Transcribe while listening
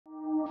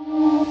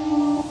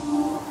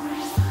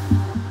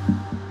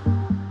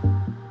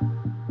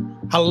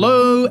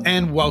Hello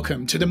and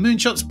welcome to the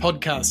Moonshots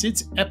Podcast.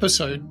 It's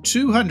episode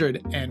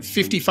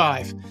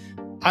 255.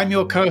 I'm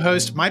your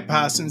co-host, Mike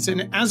Parsons,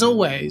 and as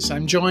always,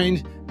 I'm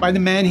joined by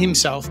the man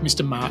himself,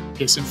 Mr. Mark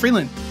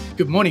Pearson-Freeland.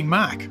 Good morning,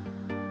 Mark.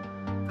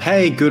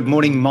 Hey, good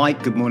morning,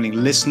 Mike. Good morning,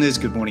 listeners.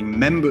 Good morning,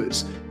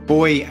 members.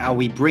 Boy, are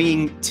we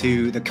bringing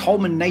to the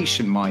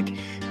culmination, Mike,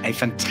 a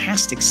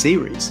fantastic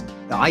series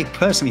that I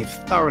personally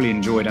have thoroughly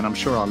enjoyed, and I'm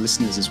sure our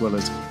listeners as well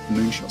as the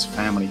Moonshots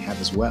family have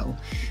as well.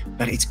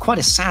 But it's quite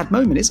a sad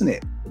moment, isn't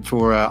it,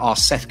 for our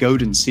Seth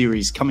Godin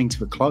series coming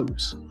to a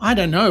close? I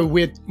don't know.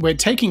 We're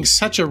taking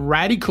such a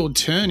radical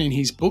turn in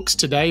his books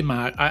today,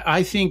 Mark.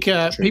 I think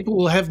people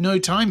will have no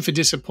time for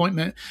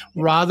disappointment,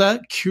 rather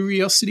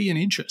curiosity and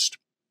interest.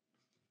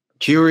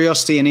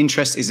 Curiosity and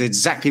interest is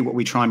exactly what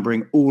we try and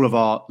bring all of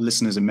our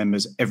listeners and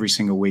members every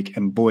single week.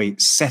 And boy,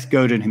 Seth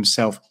Godin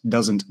himself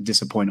doesn't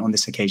disappoint on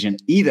this occasion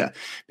either,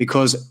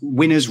 because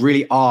winners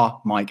really are,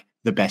 Mike,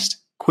 the best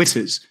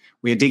quitters.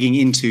 We are digging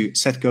into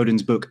Seth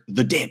Godin's book,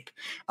 The Dip,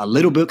 a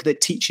little book that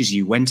teaches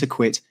you when to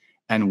quit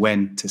and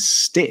when to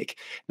stick.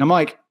 Now,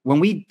 Mike, when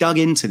we dug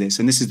into this,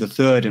 and this is the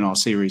third in our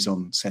series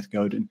on Seth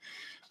Godin,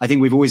 I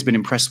think we've always been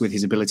impressed with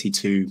his ability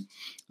to,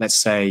 let's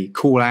say,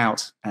 call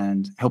out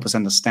and help us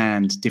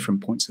understand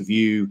different points of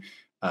view,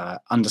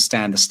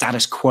 understand the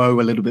status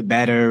quo a little bit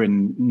better,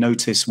 and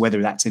notice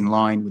whether that's in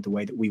line with the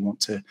way that we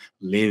want to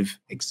live,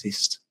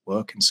 exist,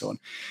 work, and so on.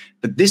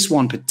 But this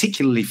one,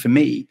 particularly for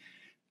me,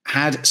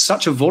 had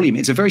such a volume.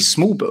 It's a very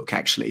small book,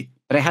 actually,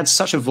 but it had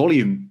such a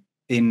volume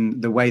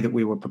in the way that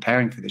we were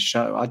preparing for this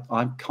show.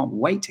 I can't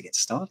wait to get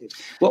started.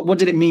 What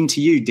did it mean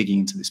to you digging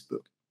into this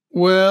book?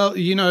 Well,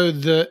 you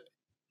know,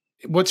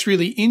 what's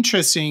really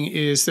interesting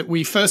is that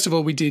we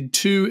did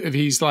two of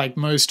his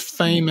most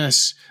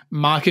famous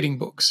marketing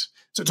books.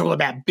 So it's all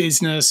about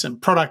business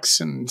and products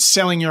and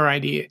selling your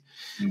idea.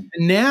 And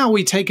now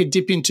we take a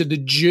dip into the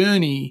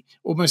journey,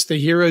 almost the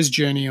hero's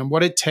journey, on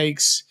what it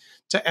takes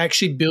to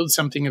actually build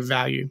something of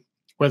value,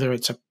 whether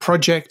it's a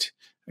project,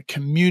 a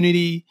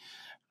community,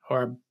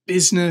 or a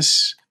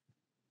business.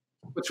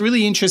 What's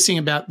really interesting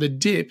about The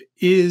Dip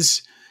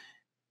is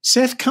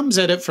Seth comes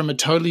at it from a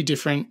totally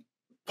different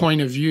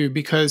point of view,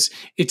 because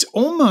it's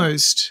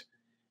almost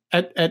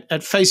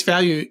at face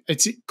value,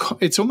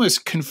 it's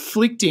almost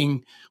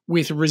conflicting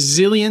with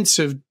resilience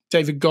of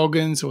David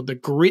Goggins or the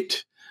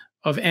grit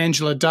of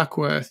Angela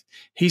Duckworth.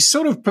 He's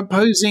sort of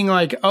proposing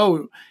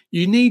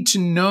you need to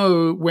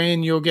know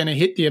when you're going to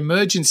hit the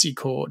emergency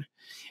chord.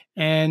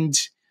 And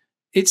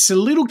it's a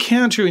little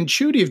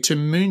counterintuitive to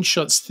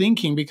Moonshots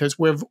thinking, because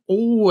we've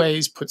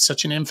always put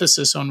such an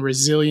emphasis on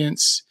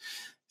resilience,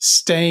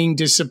 staying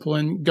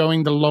disciplined,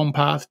 going the long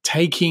path,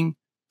 taking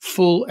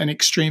full and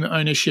extreme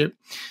ownership.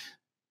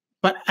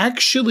 But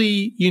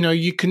actually,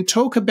 you can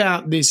talk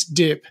about this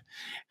dip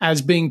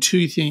as being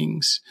two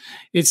things.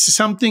 It's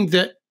something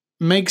that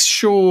makes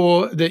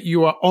sure that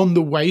you are on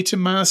the way to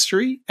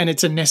mastery, and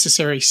it's a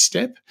necessary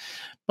step.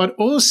 But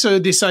also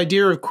this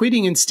idea of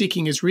quitting and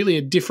sticking is really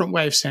a different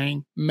way of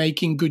saying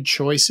making good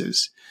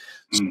choices.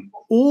 So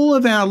all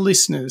of our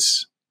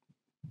listeners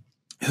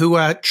who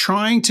are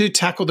trying to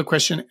tackle the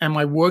question, am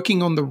I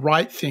working on the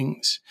right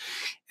things?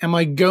 Am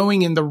I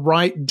going in the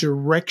right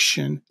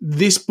direction?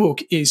 This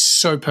book is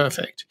so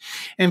perfect.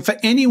 And for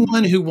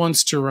anyone who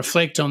wants to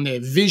reflect on their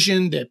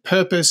vision, their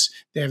purpose,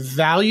 their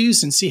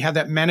values, and see how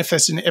that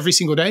manifests in every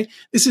single day,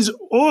 this is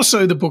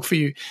also the book for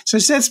you. So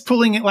Seth's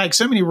pulling it like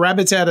so many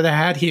rabbits out of the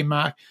hat here,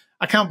 Mark.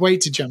 I can't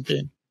wait to jump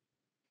in.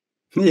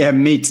 Yeah,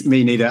 me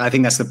neither. I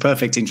think that's the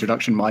perfect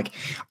introduction, Mike.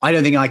 I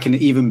don't think I can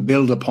even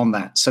build upon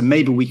that. So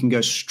maybe we can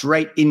go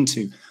straight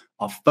into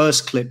our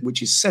first clip,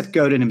 which is Seth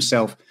Godin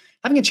himself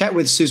having a chat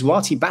with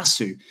Suswati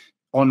Basu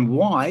on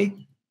why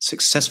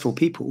successful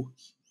people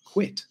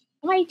quit.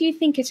 Why do you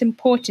think it's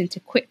important to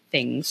quit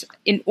things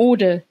in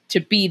order to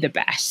be the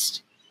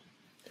best?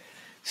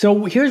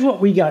 So here's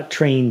what we got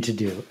trained to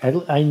do.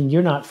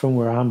 You're not from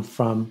where I'm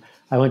from.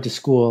 I went to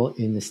school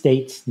in the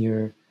States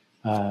near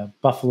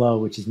Buffalo,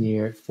 which is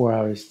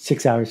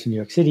 6 hours from New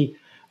York City.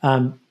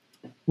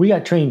 We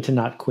got trained to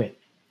not quit,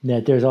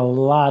 that there's a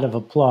lot of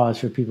applause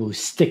for people who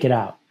stick it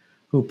out,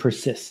 who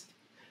persist.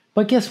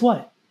 But guess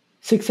what?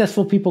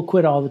 Successful people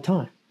quit all the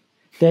time.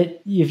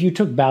 That if you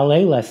took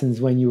ballet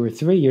lessons when you were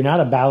 3, you're not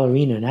a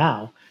ballerina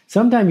now.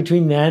 Sometime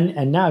between then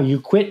and now,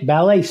 you quit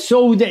ballet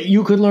so that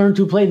you could learn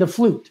to play the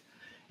flute.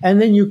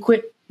 And then you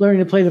quit learning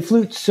to play the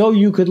flute so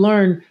you could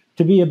learn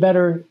to be a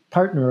better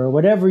partner or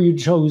whatever you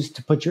chose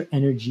to put your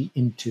energy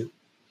into.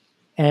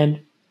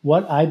 And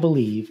what I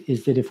believe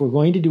is that if we're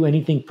going to do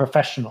anything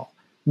professional,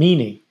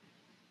 meaning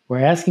we're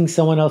asking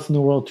someone else in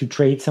the world to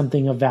trade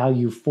something of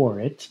value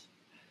for it,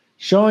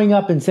 showing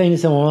up and saying to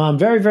someone, well, I'm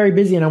very, very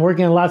busy and I'm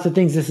working on lots of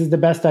things, this is the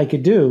best I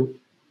could do,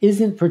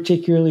 isn't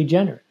particularly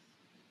generous.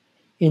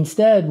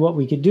 Instead, what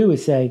we could do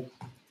is say,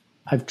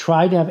 I've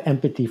tried to have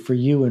empathy for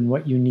you and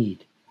what you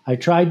need. I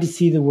tried to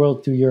see the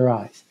world through your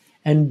eyes.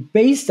 And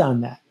based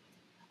on that,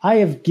 I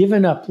have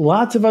given up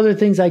lots of other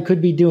things I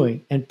could be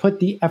doing and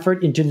put the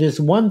effort into this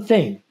one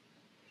thing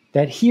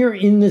that here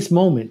in this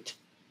moment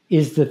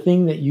is the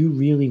thing that you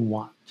really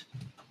want.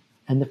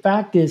 And the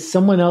fact is,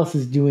 someone else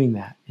is doing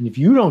that. And if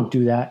you don't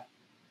do that,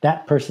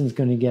 that person's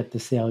going to get the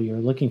sale you're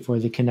looking for,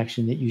 the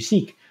connection that you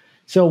seek.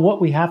 So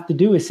what we have to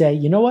do is say,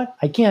 you know what?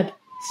 I can't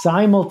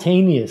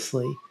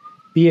simultaneously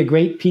be a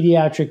great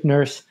pediatric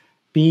nurse,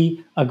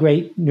 be a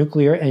great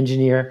nuclear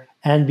engineer,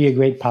 and be a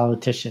great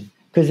politician.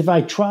 Because if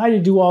I try to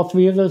do all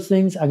three of those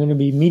things, I'm going to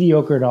be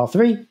mediocre at all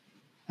three,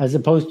 as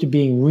opposed to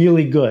being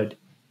really good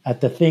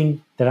at the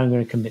thing that I'm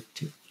going to commit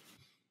to.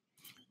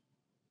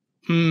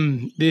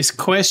 This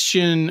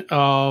question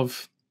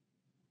of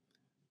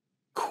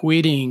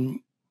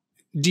quitting,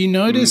 do you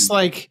notice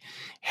like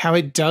how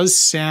it does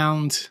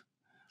sound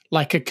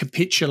like a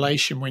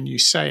capitulation when you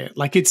say it?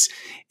 Like it's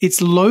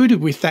loaded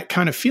with that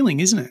kind of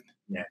feeling, isn't it?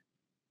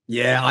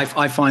 Yeah,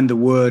 I find the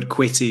word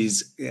quit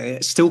is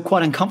still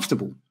quite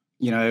uncomfortable.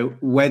 You know,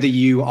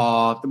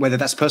 whether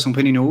that's personal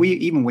opinion or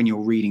even when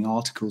you're reading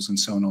articles and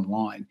so on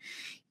online,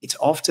 it's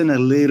often a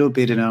little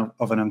bit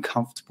of an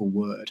uncomfortable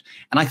word.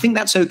 And I think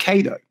that's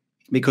okay, though,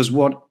 because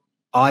what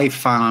I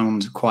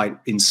found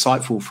quite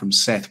insightful from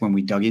Seth when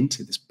we dug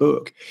into this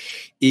book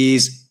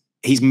is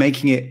he's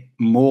making it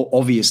more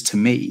obvious to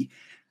me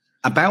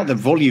about the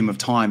volume of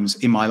times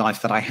in my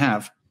life that I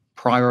have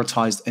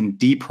prioritized and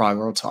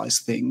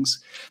deprioritized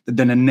things that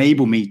then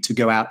enable me to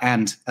go out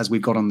and, as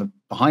we've got on the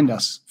behind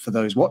us for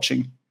those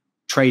watching,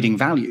 trading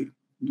value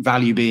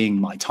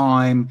being my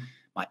time,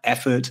 my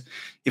effort.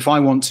 If I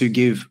want to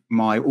give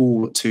my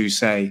all to,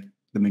 say,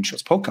 the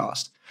Moonshots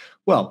podcast,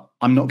 well,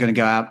 I'm not going to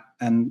go out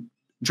and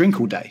drink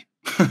all day.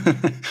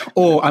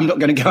 Or I'm not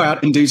going to go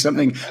out and do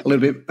something a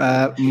little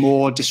bit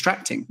more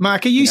distracting.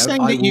 Mark, are you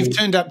saying that you've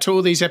turned up to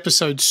all these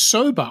episodes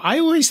sober? I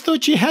always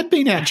thought you had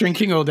been out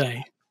drinking all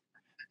day.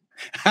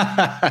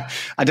 I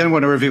don't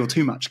want to reveal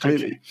too much,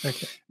 clearly.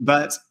 Okay.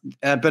 But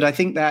I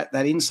think that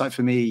insight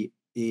for me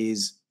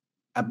is,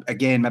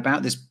 again,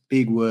 about this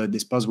big word,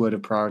 this buzzword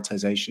of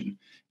prioritization.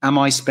 Am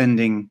I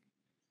spending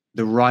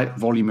the right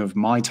volume of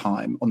my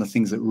time on the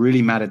things that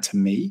really matter to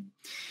me?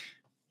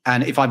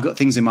 And if I've got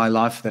things in my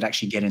life that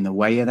actually get in the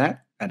way of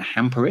that and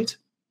hamper it,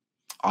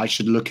 I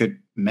should look at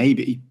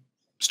maybe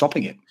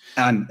stopping it,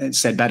 and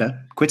said better,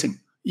 quitting.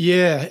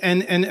 Yeah,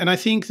 and I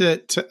think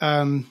that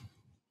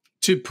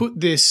to put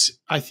this,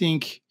 I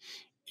think,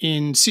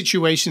 in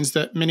situations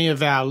that many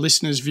of our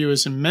listeners,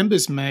 viewers, and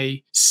members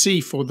may see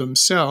for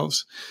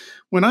themselves.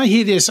 When I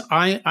hear this,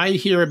 I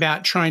hear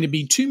about trying to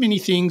be too many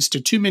things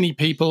to too many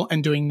people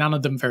and doing none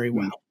of them very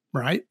well,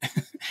 right?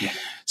 Yeah.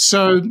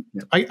 So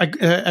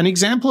an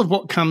example of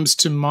what comes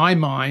to my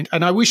mind,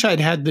 and I wish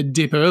I'd had the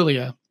dip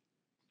earlier,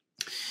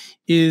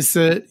 is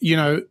that, you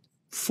know,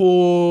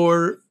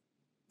 for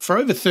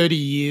over 30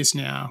 years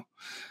now,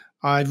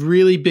 I've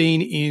really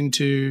been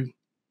into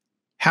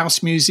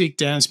house music,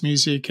 dance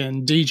music,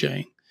 and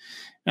DJing.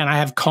 And I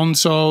have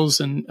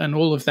consoles and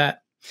all of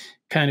that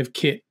kind of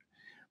kit.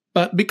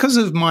 But because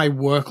of my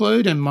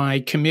workload and my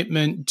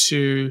commitment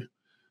to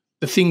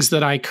the things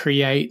that I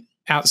create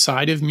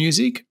outside of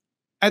music,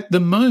 at the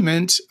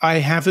moment, I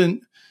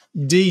haven't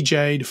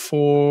DJ'd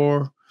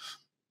for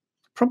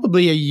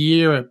probably a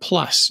year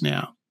plus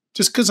now,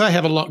 just because I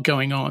have a lot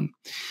going on.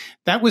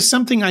 That was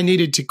something I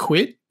needed to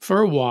quit for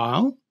a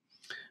while,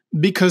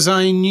 because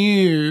I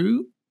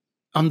knew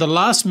on the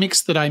last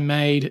mix that I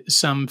made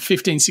some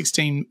 15,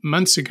 16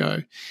 months ago,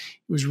 it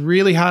was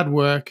really hard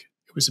work.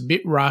 It was a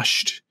bit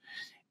rushed,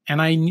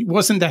 and I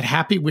wasn't that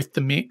happy with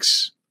the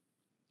mix.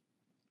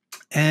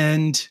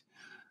 And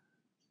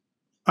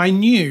I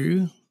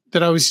knew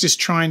that I was just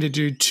trying to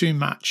do too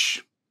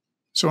much.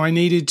 So I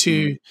needed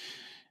to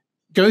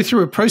go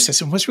through a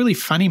process. And what's really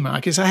funny,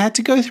 Mark, is I had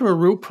to go through a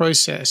real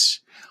process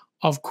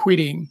of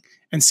quitting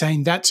and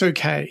saying, that's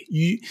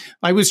okay.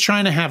 I was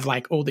trying to have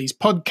like all these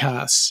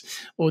podcasts,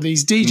 or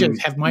these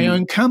DJs, have my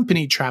own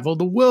company, travel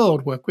the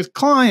world, work with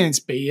clients,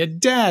 be a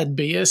dad,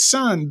 be a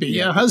son, be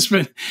a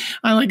husband.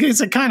 I'm like,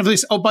 it's a kind of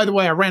this. Oh, by the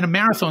way, I ran a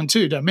marathon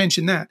too. Did I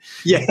mention that?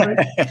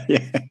 Yeah.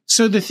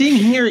 So the thing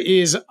here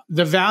is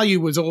the value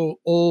was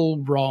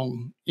all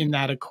wrong in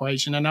that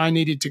equation, and I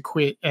needed to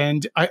quit.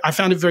 And I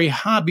found it very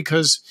hard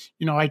because,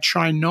 you know, I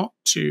try not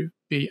to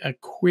be a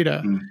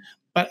quitter.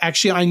 But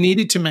actually, I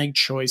needed to make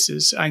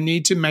choices. I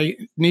needed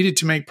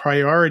to make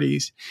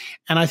priorities,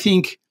 and I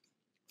think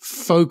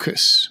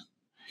focus.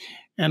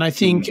 And I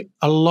think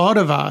a lot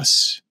of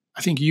us,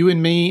 I think you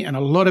and me and a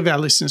lot of our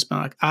listeners,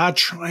 Mark, are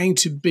trying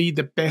to be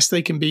the best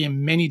they can be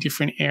in many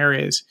different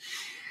areas.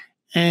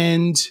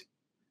 And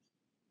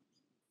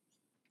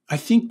I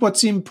think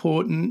what's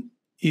important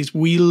is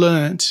we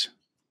learnt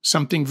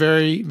something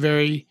very,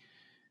 very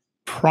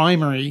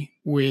primary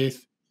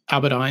with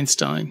Albert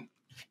Einstein.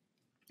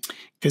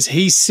 Because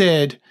he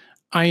said,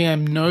 I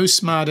am no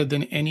smarter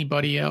than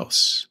anybody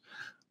else.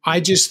 I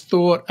just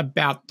thought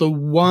about the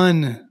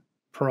one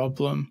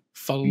problem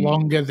for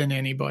longer than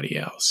anybody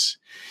else.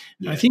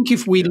 I think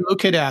if we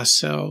look at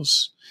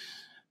ourselves,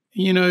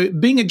 you know,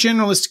 being a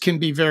generalist can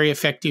be very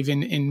effective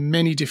in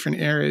many different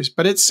areas,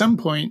 but at some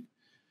point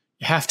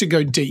you have to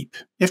go deep.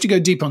 You have to go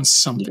deep on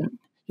something.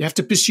 You have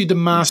to pursue the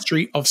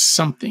mastery of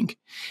something.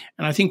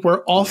 And I think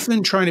we're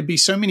often trying to be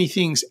so many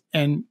things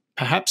and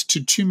perhaps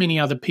to too many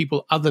other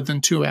people other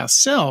than to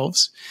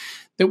ourselves,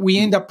 that we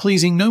end up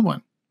pleasing no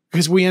one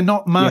because we are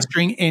not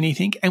mastering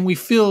anything and we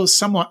feel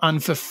somewhat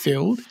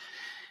unfulfilled.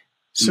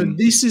 So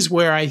this is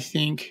where I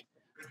think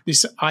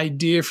this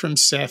idea from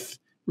Seth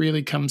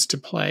really comes to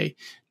play,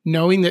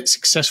 knowing that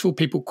successful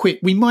people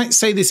quit. We might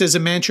say this as a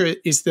mantra,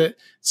 is that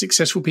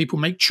successful people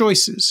make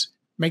choices,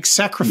 make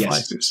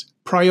sacrifices,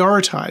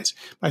 prioritize.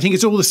 I think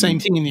it's all the same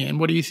thing in the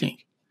end. What do you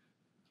think?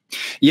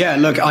 Yeah,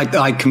 look,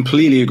 I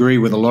completely agree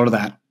with a lot of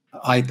that.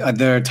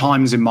 There are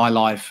times in my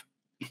life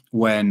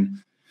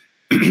when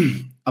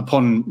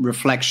upon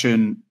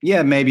reflection,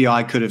 maybe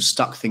I could have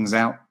stuck things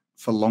out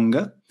for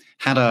longer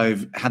had I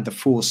had the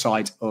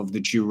foresight of the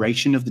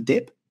duration of the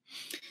dip.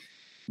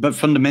 But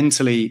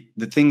fundamentally,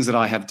 the things that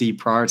I have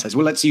deprioritized,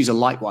 well, let's use a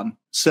light one,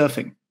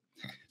 surfing.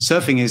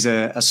 Surfing is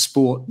a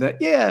sport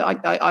that,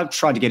 I've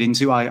tried to get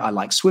into. I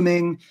like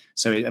swimming,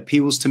 so it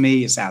appeals to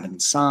me. It's out in the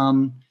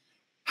sun.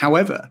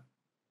 However,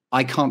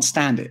 I can't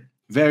stand it.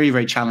 Very,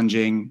 very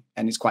challenging,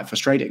 and it's quite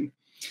frustrating.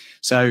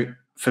 So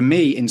for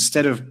me,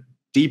 instead of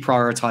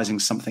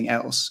deprioritizing something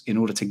else in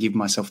order to give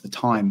myself the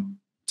time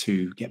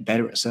to get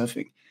better at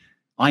surfing,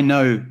 I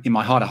know in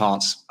my heart of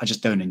hearts, I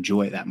just don't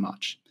enjoy it that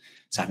much.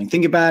 So having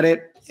think about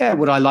it,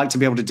 would I like to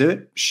be able to do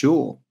it?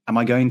 Sure. Am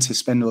I going to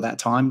spend all that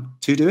time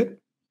to do it?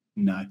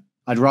 No.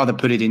 I'd rather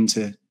put it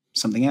into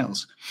something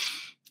else.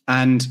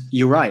 And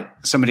you're right.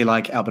 Somebody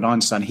like Albert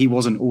Einstein, he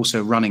wasn't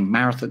also running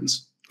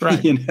marathons. Right.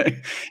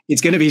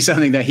 It's going to be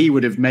something that he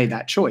would have made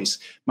that choice,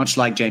 much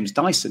like James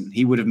Dyson.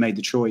 He would have made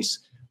the choice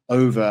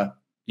over,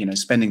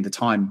 spending the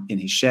time in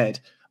his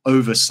shed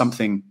over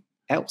something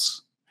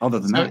else other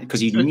than that, because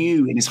he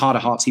knew in his heart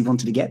of hearts he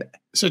wanted to get there.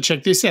 So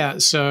check this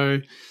out. So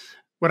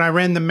when I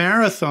ran the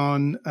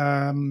marathon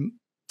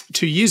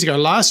 2 years ago,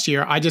 last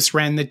year, I just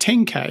ran the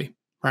 10K,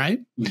 right?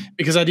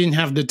 Because I didn't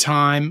have the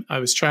time. I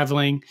was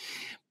traveling.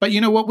 But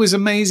what was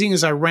amazing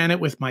is I ran it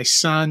with my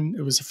son.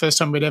 It was the first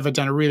time we'd ever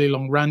done a really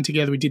long run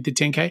together. We did the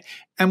 10K,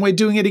 and we're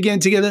doing it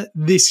again together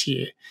this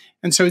year.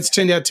 And so it's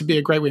turned out to be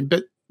a great win.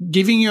 But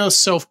giving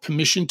yourself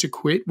permission to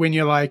quit when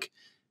you're like,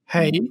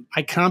 hey,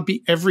 I can't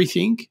be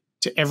everything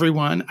to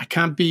everyone. I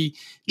can't be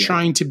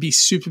trying to be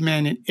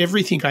Superman in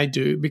everything I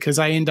do because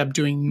I end up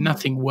doing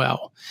nothing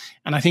well.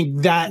 And I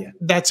think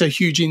that's a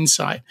huge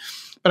insight.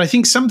 But I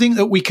think something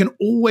that we can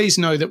always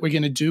know that we're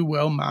going to do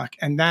well, Mark,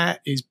 and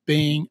that is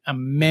being a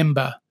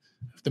member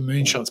of the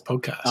Moonshots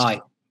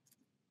podcast.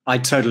 I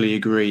totally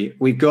agree.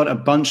 We've got a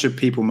bunch of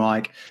people,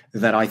 Mike,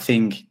 that I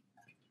think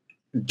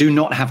do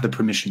not have the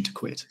permission to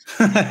quit.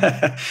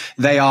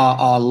 They are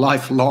our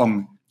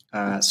lifelong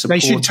supporters. They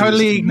should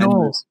totally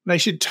ignore. They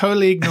should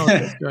totally ignore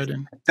this,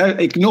 Godin. Don't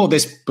ignore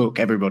this book,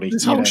 everybody.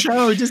 This whole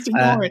show, just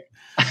ignore it.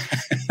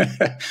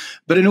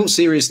 But in all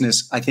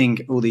seriousness, I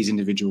think all these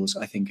individuals,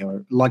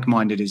 are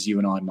like-minded as you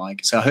and I,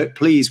 Mike. So I hope,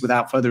 please,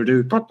 without further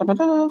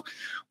ado,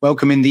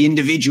 welcome in the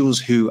individuals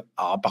who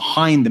are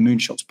behind the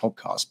Moonshots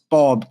podcast: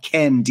 Bob,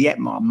 Ken,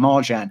 Dietmar,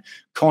 Marjan,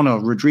 Connor,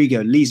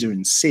 Rodrigo, Lisa,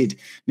 and Sid,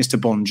 Mr.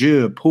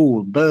 Bonjour,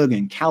 Paul,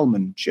 Bergen,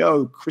 Kalman,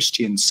 Joe,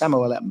 Christian,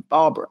 Samuel, and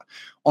Barbara,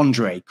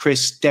 Andre,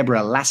 Chris,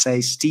 Deborah,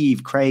 Lasse,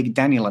 Steve, Craig,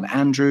 Daniel, and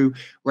Andrew,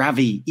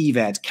 Ravi,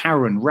 Yvette,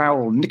 Karen,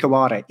 Raul,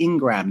 Nikawada,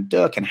 Ingram,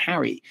 Dirk, and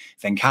Harry,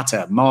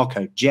 Venkata,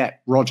 Marco,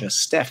 Jet, Roger,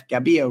 Steph,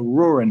 Gabia,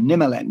 Aurora,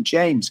 Nimmerland,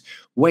 James,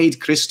 Wade,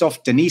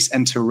 Christoph, Denise,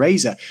 and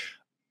Teresa.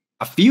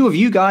 A few of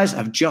you guys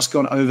have just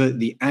gone over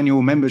the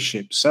annual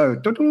membership.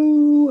 So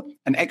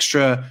an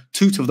extra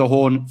toot of the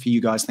horn for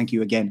you guys. Thank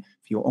you again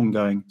for your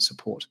ongoing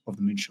support of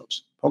the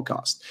Moonshots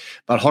podcast.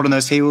 But hot on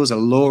those heels are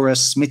Laura,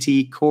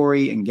 Smitty,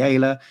 Corey, and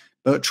Gayla,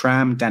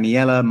 Bertram,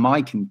 Daniela,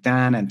 Mike and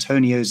Dan,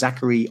 Antonio,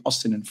 Zachary,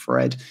 Austin and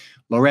Fred,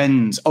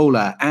 Lorenz,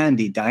 Ola,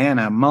 Andy,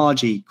 Diana,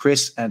 Margie,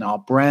 Chris, and our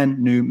brand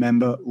new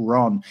member,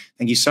 Ron.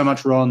 Thank you so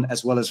much, Ron,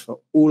 as well as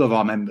for all of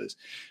our members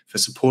for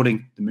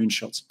supporting the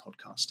Moonshots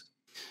podcast.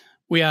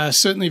 We are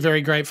certainly very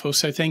grateful.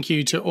 So thank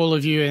you to all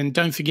of you. And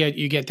don't forget,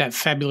 you get that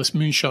fabulous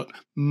Moonshot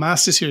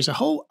Master Series, a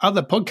whole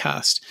other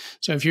podcast.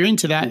 So if you're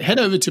into that, head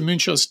over to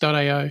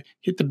moonshots.io,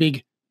 hit the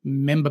big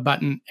member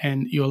button,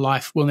 and your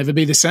life will never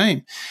be the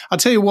same. I'll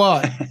tell you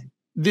what,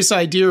 this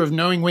idea of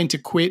knowing when to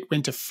quit,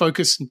 when to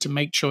focus, and to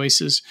make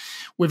choices,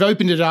 we've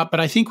opened it up, but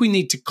I think we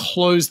need to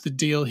close the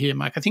deal here,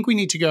 Mike. I think we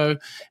need to go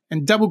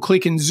and double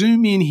click and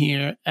zoom in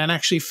here and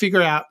actually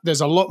figure out there's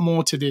a lot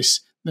more to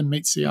this than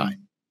meets the eye.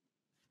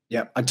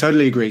 Yeah, I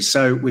totally agree.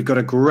 So we've got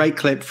a great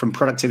clip from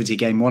Productivity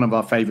Game, one of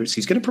our favorites.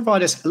 He's going to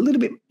provide us a little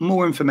bit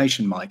more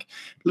information, Mike,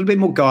 a little bit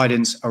more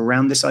guidance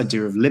around this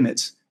idea of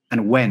limits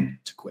and when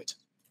to quit.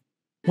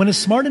 When a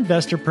smart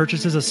investor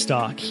purchases a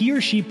stock, he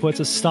or she puts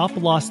a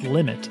stop-loss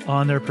limit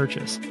on their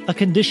purchase, a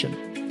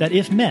condition that,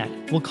 if met,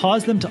 will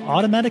cause them to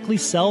automatically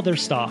sell their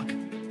stock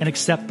and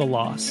accept the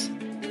loss.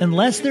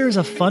 Unless there is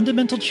a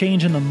fundamental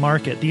change in the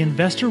market, the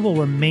investor will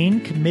remain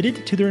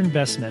committed to their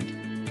investment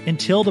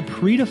until the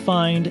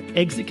predefined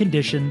exit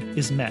condition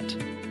is met.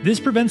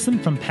 This prevents them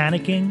from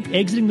panicking,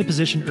 exiting the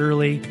position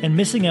early, and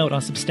missing out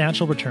on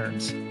substantial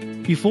returns.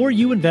 Before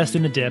you invest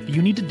in a dip,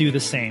 you need to do the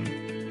same.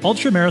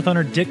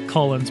 Ultramarathoner Dick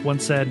Collins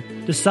once said,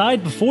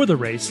 "Decide before the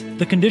race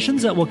the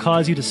conditions that will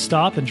cause you to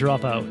stop and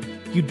drop out.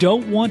 You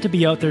don't want to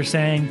be out there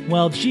saying,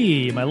 well,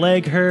 gee, my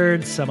leg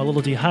hurts, I'm a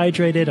little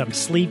dehydrated, I'm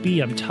sleepy,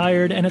 I'm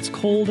tired, and it's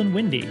cold and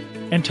windy,"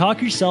 and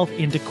talk yourself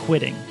into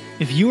quitting.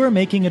 If you are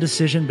making a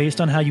decision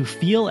based on how you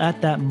feel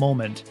at that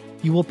moment,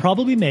 you will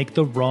probably make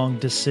the wrong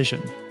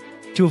decision.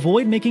 To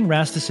avoid making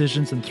rash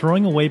decisions and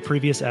throwing away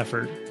previous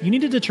effort, you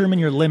need to determine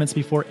your limits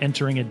before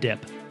entering a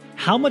dip.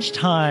 How much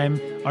time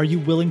are you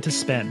willing to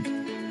spend?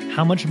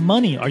 How much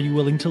money are you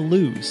willing to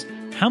lose?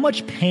 How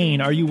much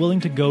pain are you willing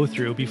to go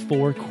through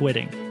before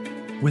quitting?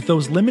 With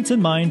those limits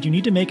in mind, you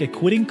need to make a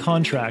quitting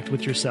contract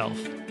with yourself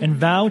and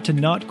vow to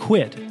not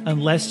quit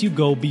unless you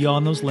go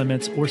beyond those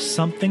limits or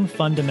something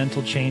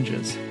fundamental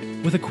changes.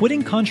 With a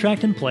quitting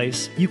contract in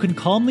place, you can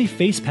calmly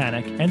face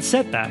panic and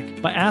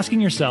setback by asking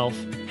yourself,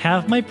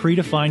 have my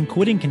predefined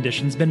quitting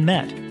conditions been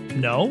met?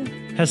 No?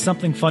 Has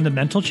something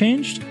fundamental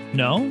changed?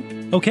 No?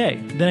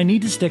 Okay, then I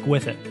need to stick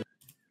with it.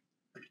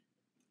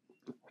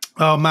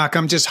 Oh, Mark,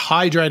 I'm just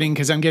hydrating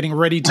because I'm getting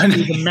ready to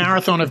do the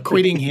marathon of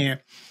quitting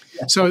here.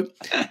 So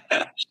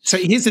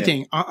here's the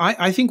thing.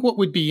 I think what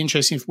would be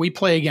interesting if we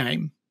play a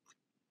game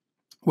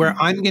where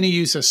I'm going to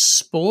use a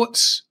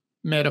sports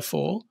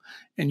metaphor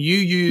and you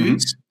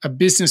use a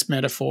business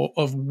metaphor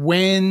of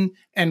when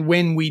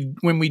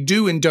we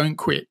do and don't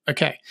quit.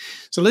 Okay.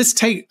 So let's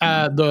take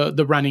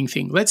the running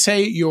thing. Let's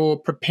say you're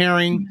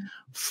preparing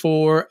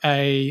for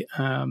a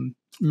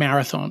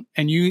marathon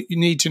and you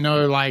need to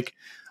know, like,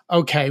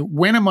 okay,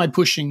 when am I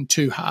pushing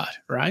too hard,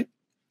 right?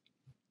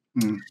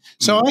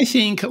 So I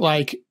think,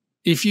 like,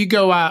 if you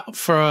go out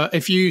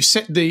if you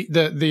set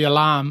the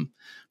alarm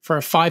for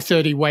a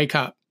 5:30 wake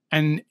up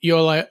and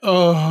you're like,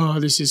 oh,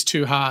 this is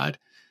too hard,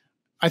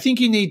 I think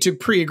you need to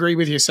pre-agree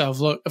with yourself.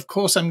 Look, of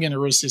course I'm going to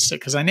resist it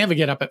because I never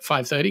get up at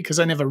 5:30 because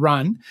I never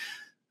run.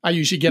 I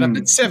usually get up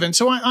at 7.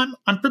 So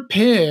I'm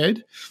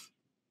prepared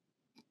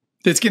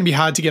that it's going to be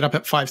hard to get up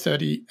at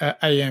 5:30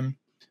 a.m.,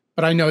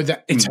 but I know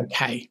that it's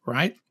okay,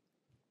 right?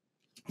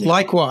 Yeah.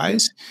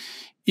 Likewise,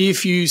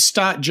 if you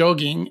start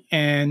jogging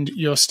and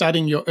you're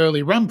starting your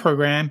early run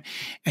program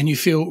and you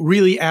feel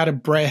really out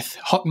of breath,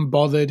 hot and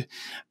bothered,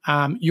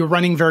 you're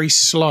running very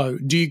slow,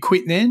 do you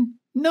quit then?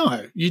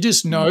 No, you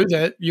just know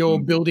that you're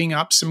building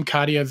up some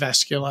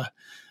cardiovascular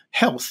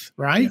health,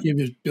 right? Yeah.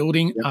 You're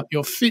building up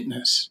your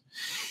fitness.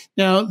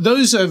 Now,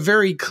 those are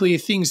very clear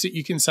things that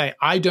you can say,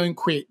 I don't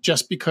quit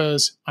just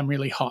because I'm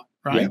really hot,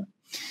 right?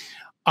 Yeah.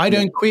 I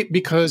don't quit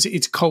because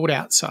it's cold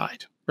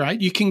outside, right?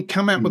 You can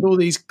come out with all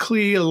these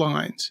clear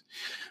lines.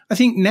 I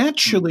think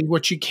naturally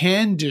what you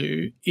can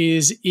do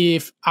is,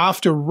 if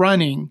after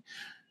running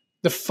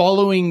the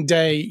following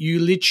day you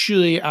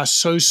literally are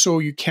so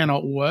sore you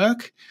cannot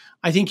work,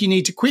 I think you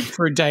need to quit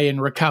for a day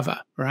and recover,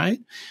 right?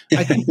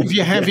 I think if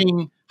you're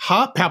having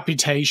heart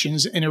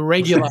palpitations and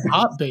irregular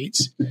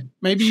heartbeats,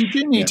 maybe you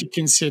do need to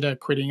consider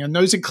quitting. And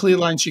those are clear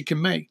lines you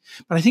can make.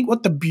 But I think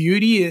what the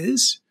beauty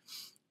is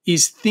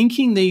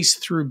thinking these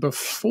through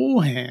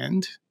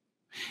beforehand,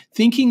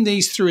 thinking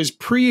these through as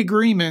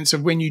pre-agreements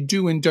of when you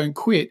do and don't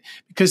quit.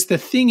 Because the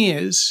thing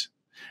is,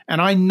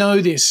 and I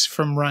know this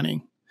from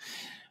running,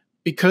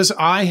 because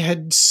I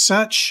had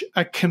such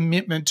a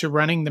commitment to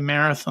running the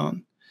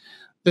marathon,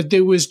 that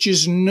there was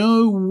just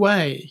no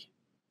way.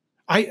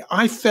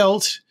 I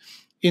felt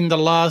in the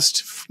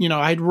last,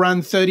 I'd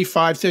run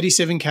 35,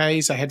 37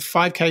 Ks. I had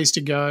 5 Ks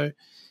to go.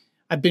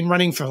 I'd been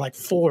running for like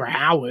 4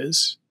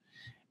 hours,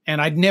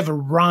 and I'd never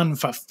run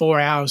for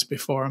 4 hours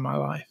before in my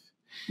life.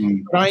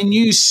 But I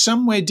knew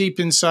somewhere deep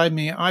inside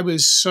me, I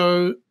was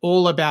so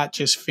all about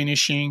just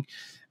finishing.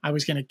 I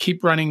was going to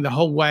keep running the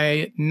whole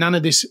way. None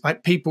of this,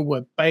 like, people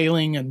were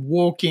bailing and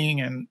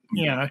walking and,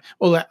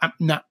 all that.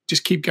 No,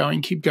 just keep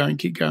going, keep going,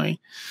 keep going.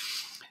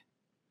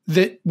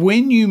 That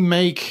when you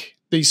make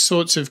these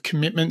sorts of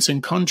commitments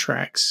and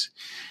contracts,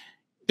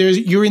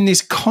 you're in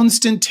this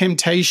constant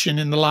temptation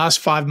in the last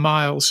 5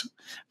 miles,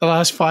 the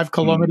last 5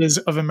 kilometers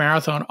of a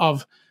marathon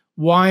of,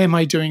 why am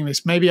I doing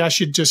this? Maybe I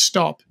should just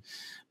stop.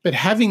 But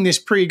having this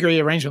pre-agreed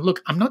arrangement,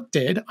 look, I'm not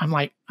dead.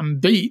 I'm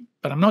beat,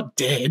 but I'm not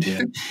dead.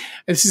 Yeah.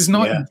 This is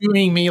not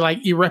doing me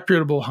like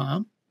irreparable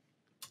harm.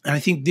 And I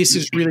think this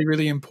is really,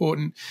 really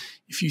important.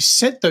 If you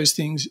set those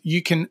things,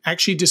 you can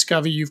actually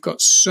discover you've got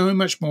so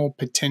much more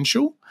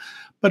potential,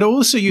 but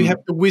also you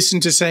have the wisdom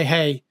to say,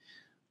 hey,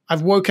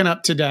 I've woken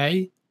up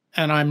today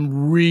and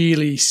I'm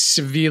really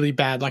severely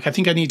bad. Like, I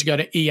think I need to go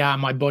to ER.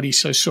 My body's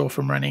so sore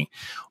from running,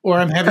 or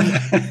I'm having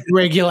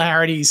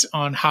irregularities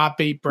on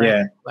heartbeat,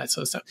 breath, that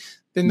sort of stuff.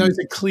 Then those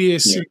are clear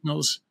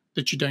signals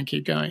that you don't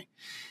keep going.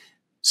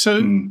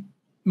 So,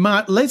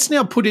 Mark, let's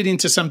now put it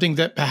into something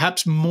that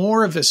perhaps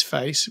more of us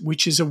face,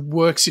 which is a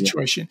work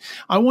situation.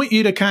 I want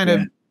you to kind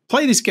of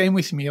play this game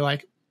with me,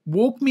 like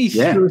walk me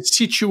through a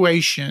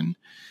situation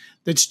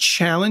that's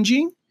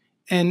challenging,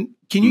 and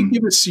can you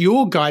give us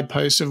your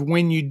guideposts of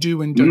when you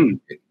do and don't do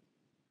it?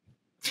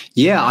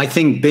 Yeah, I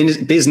think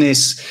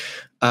business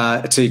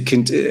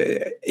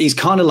is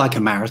kind of like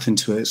a marathon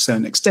to a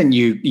certain extent.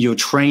 You're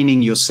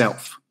training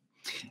yourself.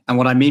 And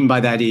what I mean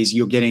by that is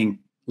you're getting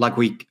like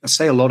we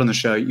say a lot on the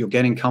show, you're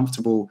getting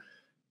comfortable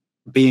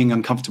being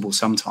uncomfortable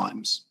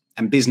sometimes.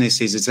 And business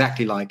is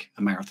exactly like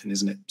a marathon,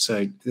 isn't it?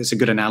 So that's a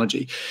good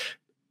analogy.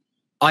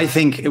 I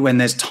think when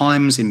there's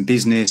times in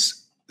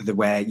business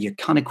where you're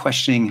kind of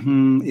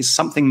questioning, is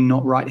something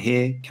not right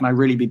here? Can I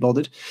really be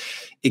bothered?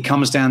 It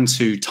comes down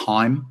to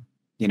time.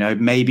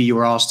 Maybe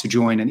you're asked to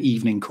join an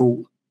evening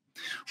call,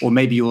 or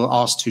maybe you're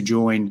asked to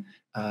join,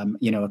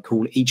 a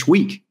call each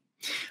week.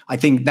 I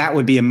think that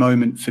would be a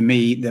moment for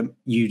me that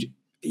you'd,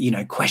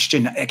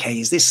 question, okay,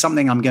 is this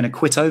something I'm going to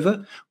quit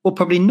over? Well,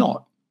 probably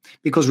not,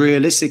 because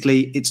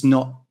realistically, it's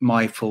not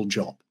my full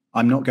job.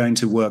 I'm not going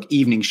to work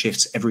evening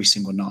shifts every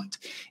single night.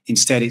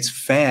 Instead, it's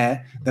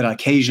fair that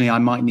occasionally I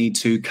might need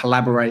to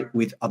collaborate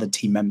with other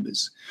team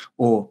members,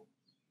 or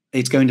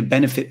it's going to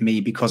benefit me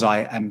because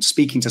I am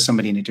speaking to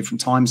somebody in a different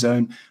time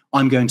zone.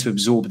 I'm going to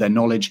absorb their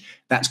knowledge.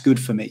 That's good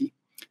for me.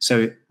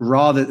 So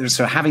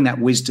having that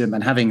wisdom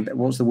and having, what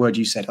was the word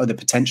you said? Oh, the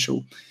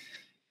potential.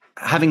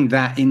 Having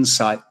that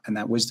insight and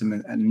that wisdom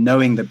and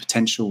knowing the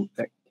potential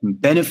that can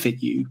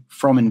benefit you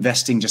from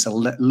investing just a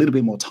little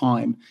bit more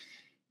time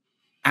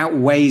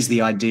outweighs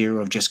the idea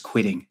of just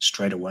quitting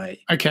straight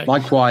away. Okay.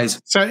 Likewise.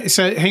 So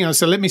hang on.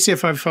 So let me see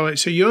if I follow.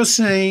 So you're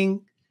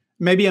saying,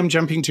 maybe I'm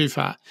jumping too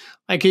far.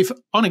 Like if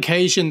on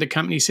occasion the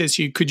company says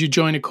to you, could you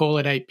join a call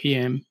at 8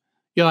 p.m.?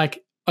 You're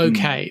like,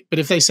 okay. But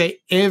if they say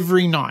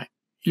every night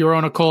you're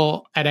on a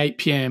call at 8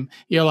 p.m.,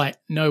 you're like,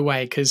 no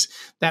way, because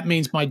that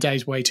means my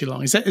day's way too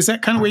long. Is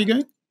that kind of where you're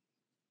going?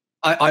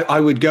 I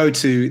would go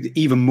to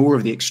even more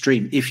of the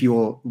extreme. If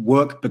your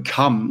work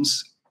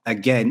becomes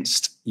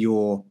against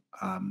your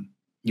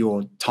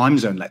time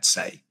zone, let's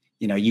say,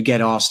 you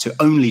get asked to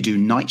only do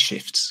night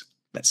shifts,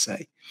 let's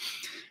say,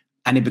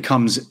 and it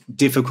becomes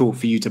difficult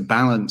for you to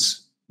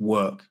balance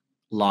work,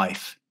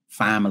 life,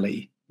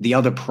 family, the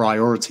other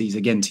priorities,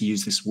 again, to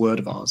use this word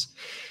of ours.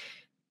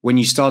 When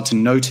you start to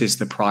notice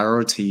the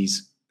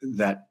priorities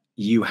that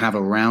you have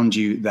around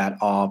you that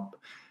are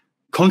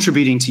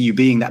contributing to you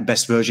being that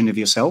best version of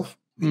yourself,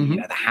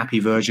 the happy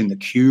version, the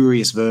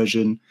curious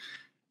version,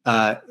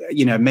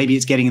 maybe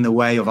it's getting in the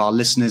way of our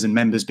listeners and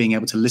members being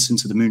able to listen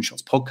to the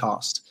Moonshots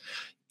podcast.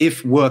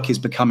 If work is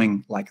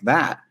becoming like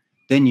that,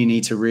 then you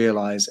need to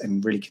realize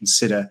and really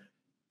consider,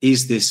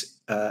 is this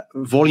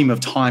volume of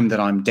time that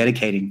I'm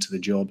dedicating to the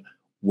job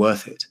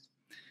worth it?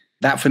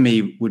 That for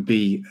me would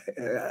be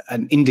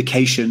an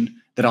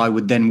indication that I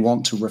would then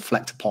want to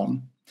reflect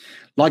upon.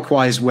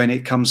 Likewise, when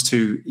it comes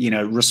to,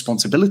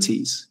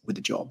 responsibilities with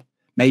the job,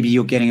 maybe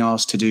you're getting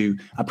asked to do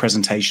a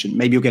presentation.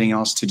 Maybe you're getting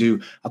asked to do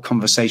a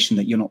conversation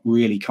that you're not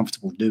really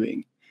comfortable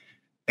doing.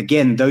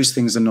 Again, those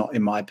things are not,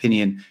 in my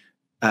opinion,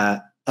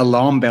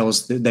 alarm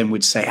bells that then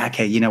would say,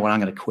 okay, you know what,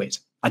 I'm going to quit.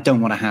 I don't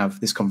want to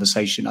have this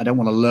conversation. I don't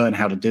want to learn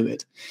how to do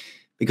it,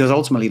 because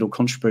ultimately it'll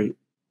contribute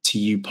to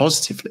you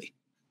positively.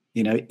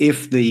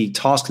 If the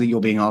task that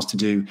you're being asked to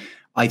do,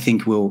 I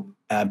think will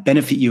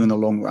benefit you in the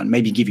long run,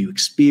 maybe give you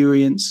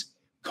experience,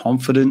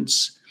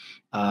 confidence,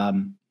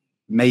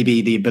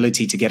 maybe the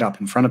ability to get up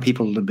in front of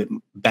people a little bit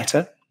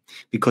better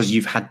because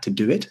you've had to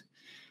do it.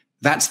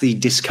 That's the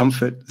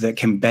discomfort that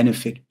can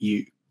benefit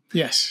you.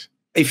 Yes.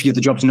 If the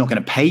job's not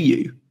going to pay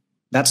you,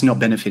 that's not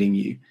benefiting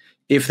you.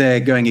 If they're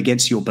going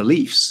against your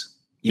beliefs,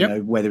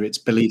 whether it's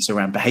beliefs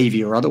around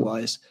behavior or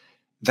otherwise,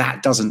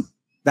 that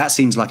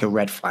seems like a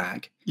red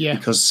flag. Yeah.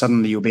 Because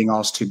suddenly you're being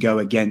asked to go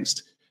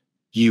against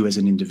you as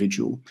an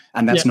individual,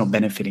 and that's not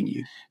benefiting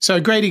you. So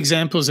great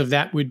examples of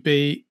that would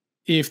be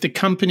if the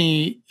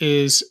company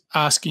is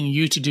asking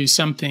you to do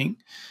something,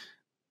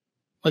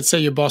 let's say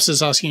your boss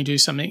is asking you to do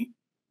something,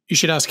 you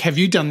should ask, have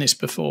you done this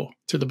before,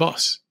 to the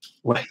boss?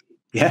 Well,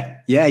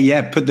 yeah.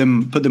 Put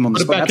them on the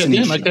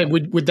spot.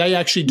 Would they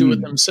actually do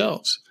it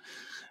themselves?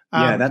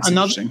 That's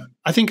interesting.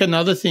 I think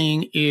another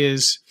thing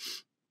is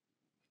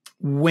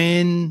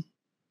when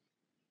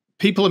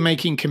people are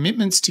making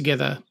commitments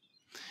together,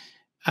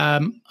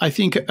 I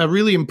think a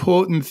really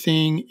important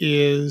thing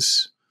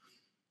is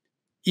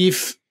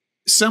if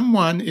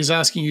someone is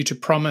asking you to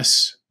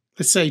promise,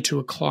 let's say to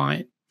a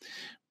client,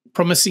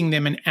 promising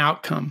them an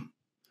outcome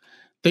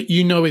that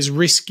is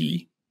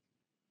risky,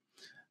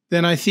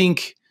 then I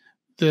think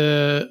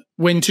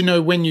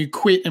when you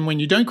quit and when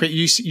you don't quit,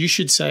 you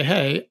should say,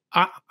 hey,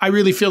 I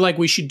really feel like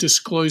we should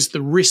disclose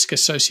the risk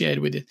associated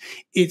with it.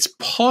 It's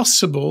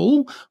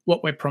possible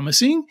what we're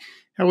promising.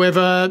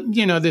 However,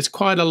 there's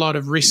quite a lot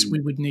of risk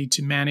we would need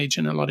to manage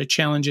and a lot of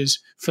challenges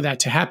for that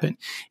to happen.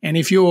 And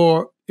if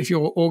your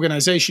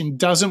organization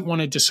doesn't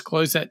want to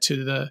disclose that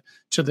to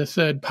the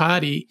third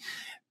party,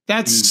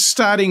 that's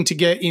starting to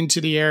get into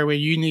the area where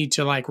you need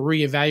to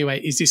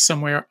reevaluate, is this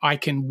somewhere I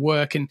can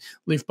work and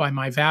live by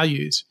my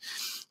values?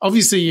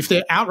 Obviously, if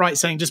they're outright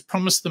saying just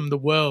promise them the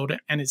world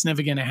and it's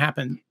never going to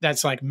happen,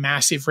 that's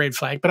massive red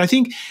flag. But I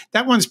think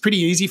that one's pretty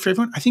easy for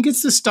everyone. I think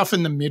it's the stuff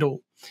in the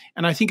middle.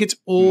 And I think it's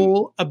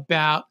all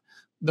about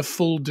the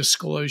full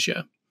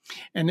disclosure.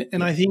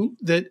 And I think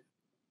that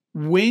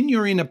when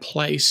you're in a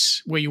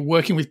place where you're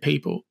working with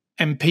people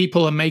and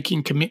people are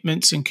making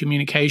commitments and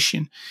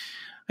communication,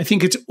 I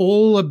think it's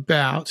all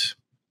about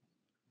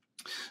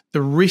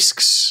the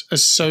risks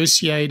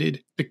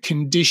associated, the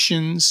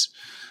conditions,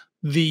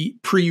 the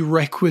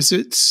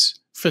prerequisites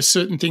for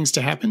certain things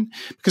to happen.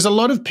 Because a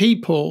lot of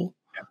people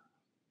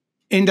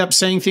end up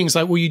saying things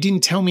like, well, you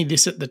didn't tell me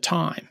this at the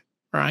time,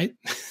 right?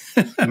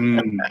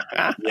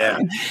 Yeah.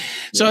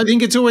 So I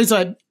think it's always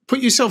like, put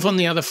yourself on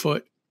the other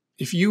foot.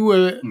 If you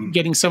were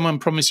getting someone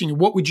promising you,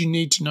 what would you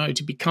need to know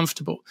to be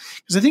comfortable?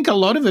 Because I think a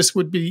lot of us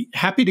would be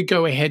happy to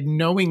go ahead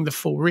knowing the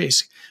full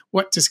risk.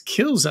 What just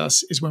kills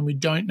us is when we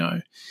don't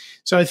know.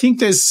 So I think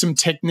there's some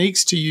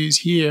techniques to use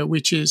here,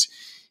 which is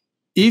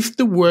if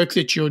the work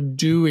that you're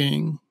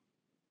doing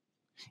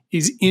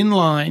is in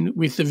line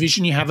with the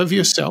vision you have of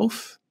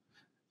yourself,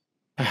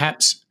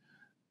 perhaps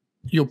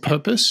your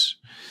purpose,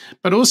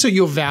 but also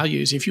your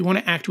values. If you want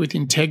to act with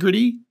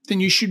integrity, then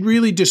you should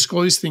really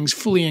disclose things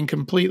fully and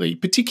completely,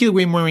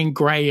 particularly when we're in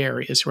gray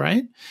areas,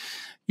 right?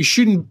 You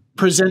shouldn't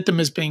present them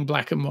as being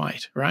black and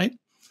white, right?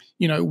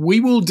 You know, we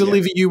will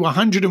deliver you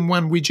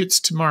 101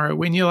 widgets tomorrow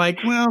when you're like,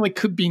 well, it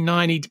could be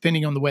 90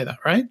 depending on the weather,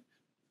 right?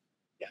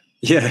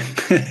 Yeah.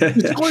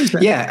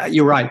 Yeah,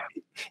 you're right.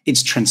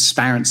 It's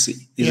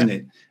transparency, isn't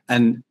it?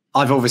 And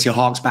I've obviously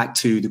harked back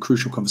to the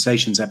Crucial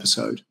Conversations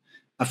episode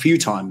a few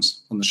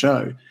times on the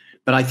show.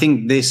 But I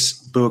think this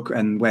book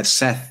and where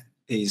Seth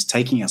is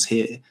taking us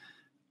here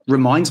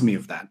reminds me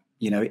of that.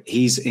 You know,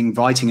 he's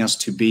inviting us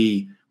to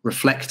be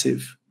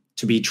reflective,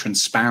 to be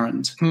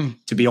transparent,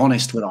 to be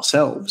honest with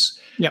ourselves.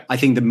 Yep. I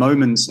think the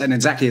moments, and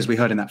exactly as we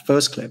heard in that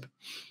first clip,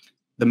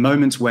 the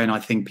moments when I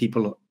think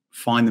people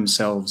find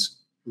themselves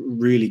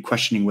really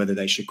questioning whether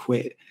they should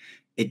quit,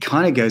 it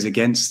kind of goes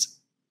against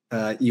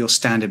your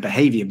standard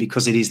behavior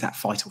because it is that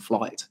fight or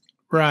flight.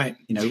 Right.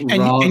 You know,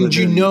 and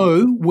you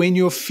know, when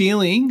you're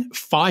feeling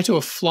fight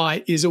or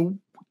flight is a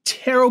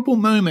terrible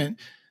moment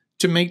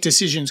to make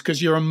decisions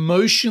because you're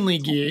emotionally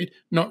geared,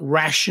 not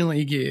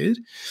rationally geared,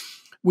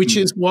 which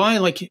is why,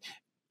 like,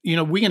 you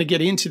know, we're going to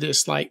get into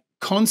this, like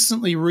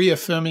constantly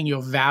reaffirming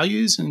your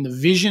values and the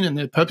vision and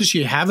the purpose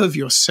you have of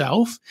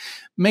yourself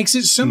makes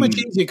it so much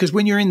easier because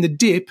when you're in the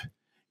dip,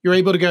 you're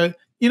able to go,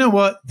 you know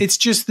what, it's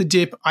just the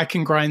dip. I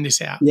can grind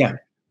this out. Yeah.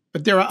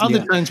 But there are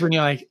other times when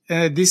you're like,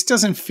 this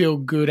doesn't feel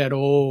good at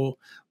all.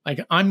 Like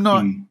I'm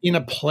not in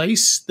a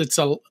place that's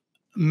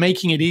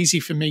making it easy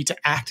for me to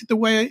act the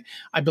way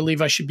I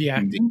believe I should be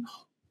acting.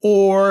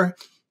 Or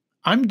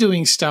I'm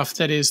doing stuff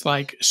that is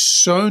like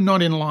so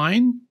not in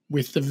line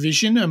with the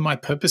vision and my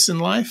purpose in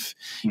life.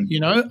 You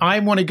know, I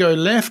want to go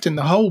left and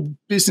the whole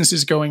business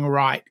is going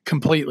right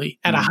completely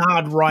at a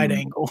hard right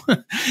angle.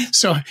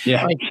 So,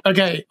 like,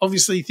 okay,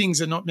 obviously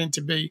things are not meant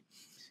to be.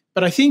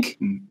 But I think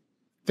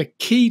the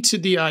key to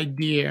the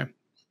idea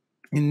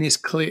in this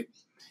clip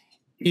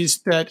is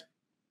that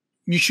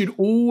you should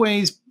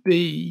always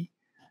be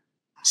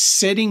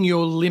setting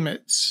your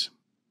limits,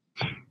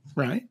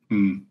 right?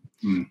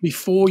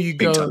 Before you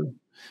go,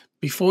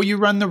 before you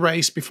run the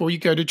race, before you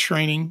go to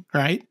training,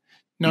 right?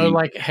 Know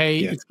like, hey,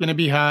 it's going to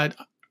be hard.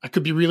 I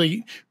could be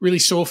really, really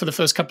sore for the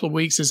first couple of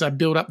weeks as I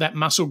build up that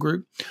muscle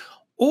group.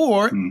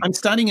 Or I'm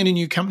starting in a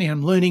new company.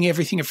 I'm learning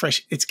everything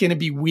afresh. It's going to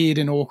be weird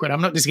and awkward.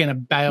 I'm not just going to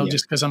bail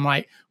just because I'm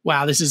like,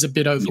 wow, this is a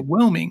bit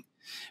overwhelming.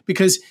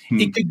 Because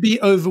it could be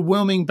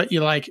overwhelming, but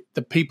you're like,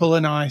 the people are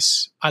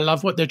nice. I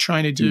love what they're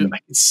trying to do. I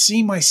can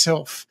see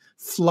myself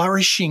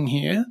flourishing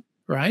here,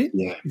 right?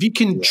 If you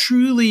can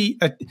truly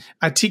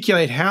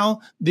articulate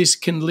how this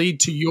can lead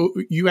to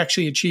you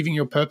actually achieving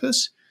your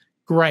purpose,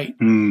 great.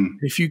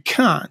 If you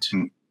can't,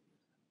 you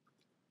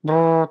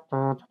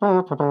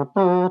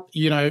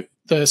know,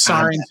 the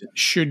sirens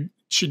should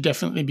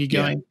definitely be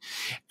going.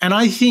 And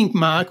I think,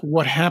 Mark,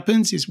 what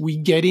happens is we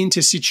get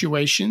into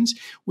situations,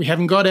 we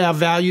haven't got our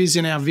values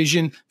and our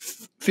vision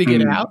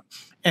figured out,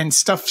 and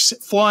stuff's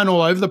flying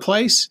all over the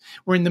place.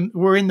 We're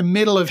in the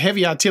middle of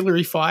heavy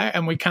artillery fire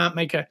and we can't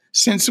make a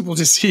sensible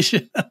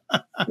decision.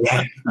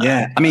 I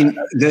mean,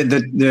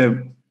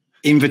 the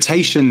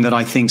invitation that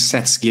I think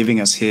Seth's giving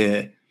us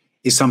here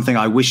is something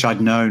I wish I'd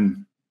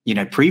known, you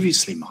know,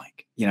 previously,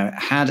 Mike. You know,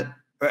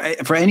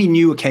 for any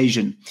new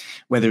occasion,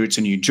 whether it's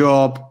a new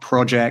job,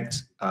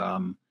 project,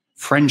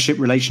 friendship,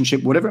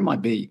 relationship, whatever it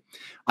might be,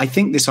 I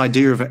think this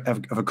idea of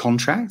a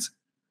contract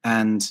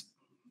and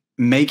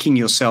making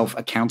yourself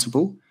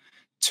accountable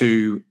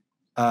to,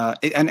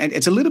 and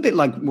it's a little bit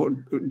like what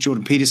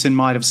Jordan Peterson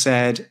might have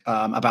said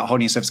about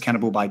holding yourself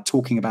accountable by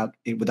talking about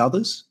it with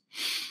others,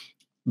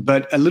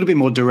 but a little bit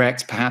more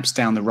direct, perhaps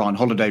down the Ryan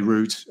Holiday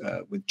route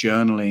with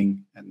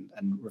journaling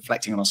and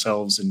reflecting on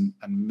ourselves and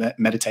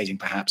meditating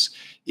perhaps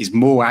is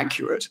more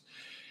accurate.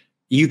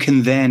 You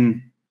can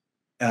then,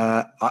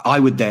 I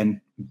would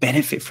then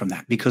benefit from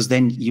that because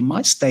then you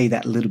might stay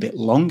that little bit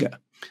longer.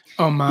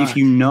 Oh my! If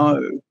you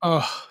know,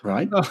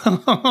 right? You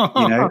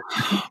know,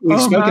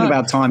 we've spoken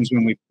about times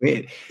when we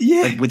quit.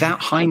 But without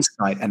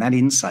hindsight and that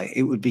insight,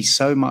 it would be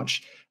so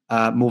much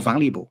more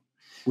valuable,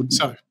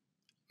 wouldn't it?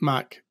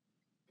 Mark,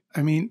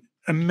 I mean,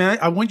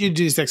 I want you to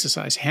do this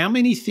exercise. How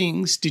many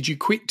things did you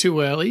quit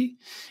too early,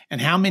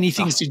 and how many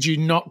things did you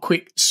not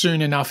quit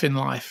soon enough in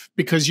life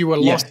because you were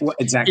lost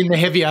in the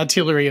heavy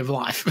artillery of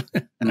life?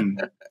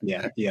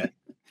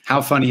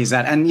 How funny is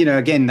that? And, you know,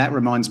 again, that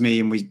reminds me,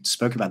 and we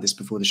spoke about this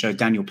before the show,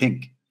 Daniel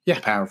Pink, Yeah.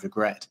 The Power of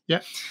Regret.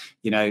 Yeah.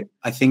 You know,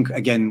 I think,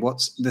 again,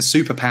 what's the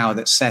superpower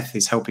that Seth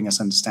is helping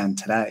us understand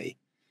today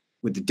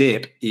with the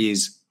dip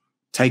is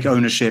take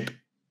ownership,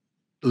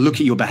 look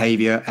at your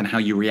behavior and how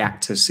you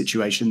react to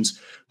situations,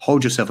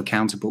 hold yourself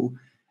accountable,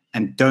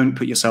 and don't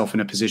put yourself in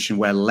a position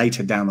where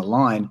later down the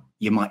line,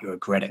 you might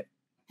regret it.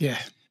 Yeah.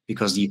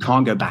 Because you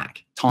can't go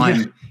back.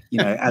 Time, you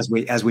know, as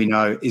we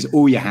know, is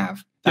all you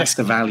have. That's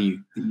the value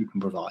that you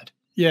can provide.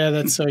 Yeah,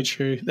 that's so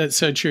true. That's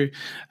so true.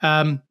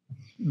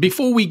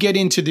 Before we get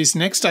into this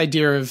next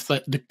idea of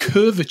the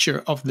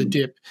curvature of the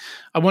dip,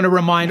 I want to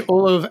remind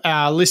all of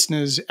our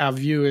listeners, our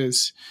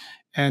viewers,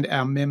 and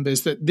our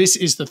members that this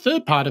is the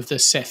third part of the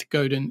Seth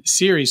Godin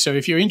series. So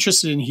if you're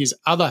interested in his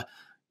other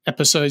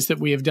episodes that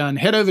we have done,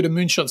 head over to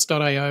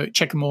moonshots.io,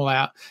 check them all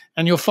out,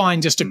 and you'll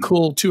find just a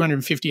cool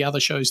 250 other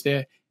shows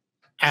there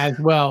as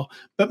well.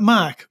 But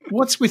Mark,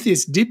 what's with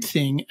this dip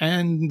thing,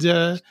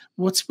 and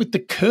what's with the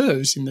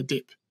curves in the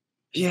dip?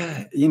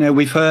 Yeah, you know,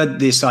 we've heard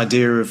this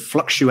idea of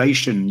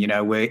fluctuation. You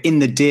know, we're in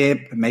the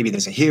dip, maybe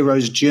there's a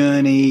hero's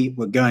journey,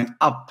 we're going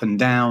up and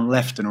down,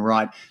 left and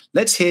right.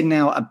 Let's hear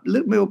now a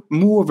little bit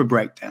more of a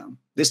breakdown,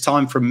 this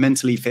time from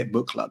Mentally Fit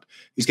Book Club,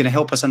 who's going to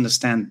help us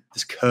understand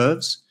the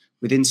curves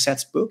within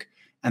Seth's book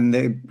and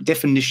the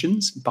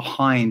definitions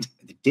behind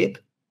the dip,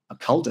 a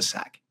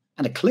cul-de-sac,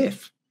 and a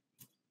cliff.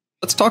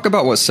 Let's talk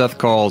about what Seth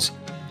calls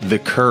the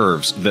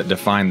curves that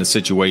define the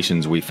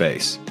situations we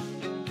face.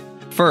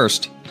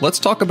 First, let's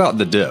talk about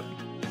the dip.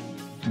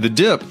 The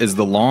dip is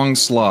the long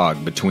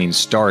slog between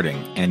starting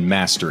and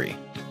mastery.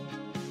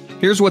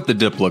 Here's what the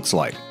dip looks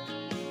like.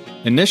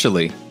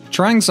 Initially,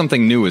 trying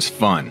something new is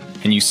fun,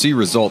 and you see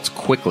results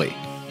quickly.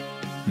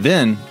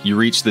 Then, you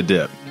reach the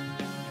dip.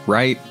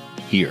 Right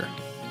here.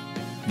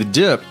 The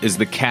dip is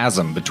the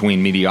chasm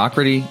between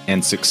mediocrity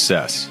and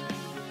success.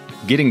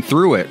 Getting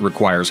through it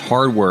requires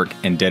hard work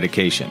and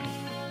dedication.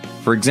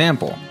 For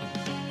example,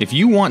 if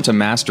you want to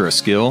master a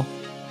skill,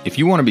 if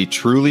you want to be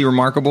truly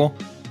remarkable,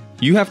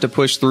 you have to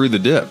push through the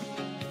dip.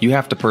 You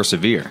have to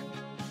persevere.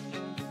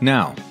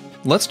 Now,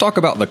 let's talk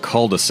about the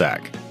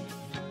cul-de-sac.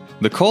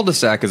 The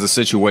cul-de-sac is a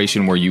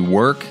situation where you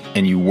work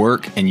and you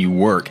work and you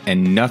work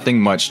and nothing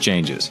much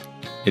changes.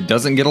 It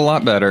doesn't get a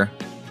lot better.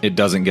 It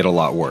doesn't get a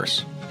lot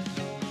worse.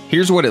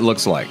 Here's what it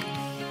looks like.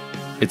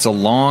 It's a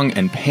long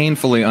and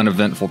painfully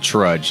uneventful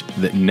trudge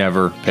that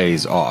never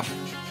pays off.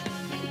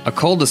 A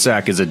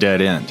cul-de-sac is a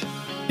dead end.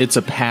 It's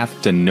a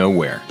path to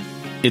nowhere.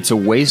 It's a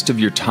waste of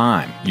your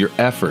time, your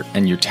effort,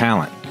 and your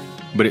talent.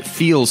 But it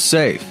feels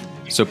safe,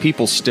 so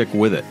people stick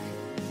with it.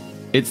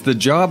 It's the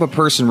job a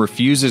person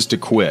refuses to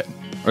quit,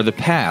 or the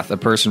path a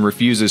person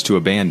refuses to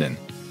abandon,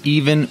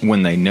 even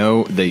when they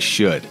know they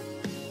should.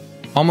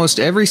 Almost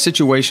every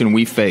situation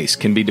we face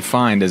can be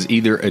defined as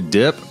either a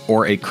dip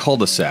or a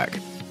cul-de-sac.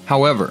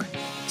 However,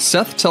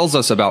 Seth tells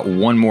us about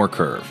one more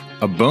curve,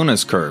 a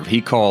bonus curve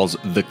he calls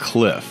the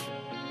cliff.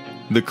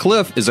 The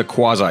cliff is a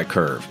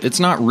quasi-curve. It's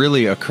not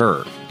really a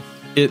curve.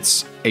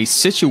 It's a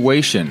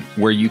situation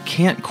where you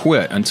can't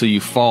quit until you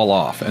fall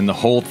off and the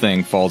whole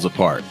thing falls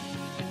apart.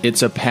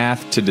 It's a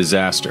path to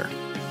disaster.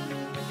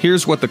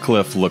 Here's what the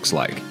cliff looks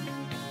like.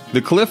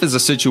 The cliff is a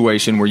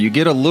situation where you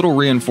get a little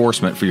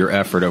reinforcement for your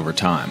effort over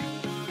time,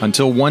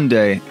 until one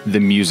day the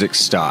music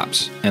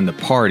stops and the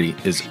party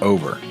is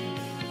over.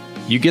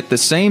 You get the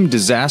same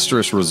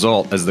disastrous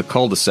result as the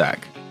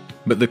cul-de-sac,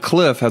 but the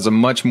cliff has a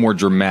much more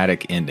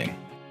dramatic ending.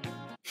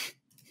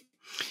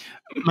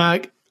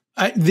 Mark,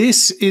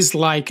 this is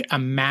like a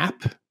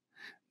map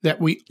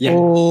that we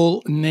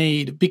all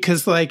need,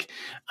 because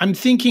I'm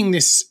thinking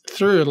this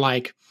through,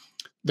 like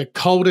the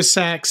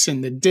cul-de-sacs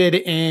and the dead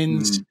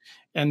ends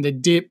and the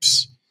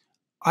dips.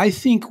 I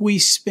think we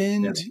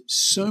spend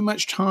so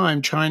much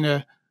time trying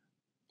to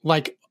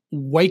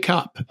wake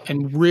up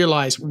and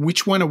realize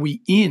which one are we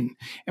in,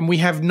 and we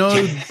have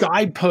no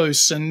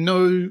guideposts and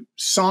no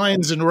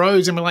signs and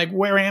roads, and we're like,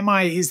 where am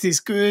I? Is this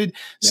good?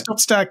 Stop,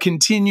 start,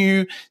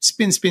 continue,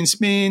 spin, spin,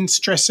 spin,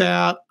 stress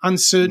out,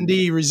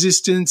 uncertainty,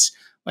 resistance,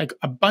 like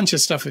a bunch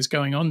of stuff is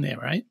going on there,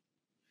 right?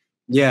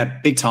 Yeah,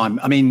 big time.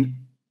 I mean,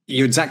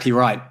 you're exactly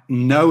right.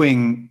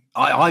 Knowing,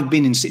 I've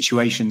been in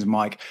situations,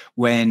 Mike,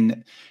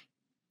 when,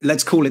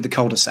 let's call it the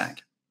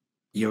cul-de-sac,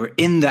 you're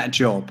in that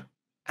job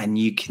and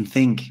you can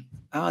think,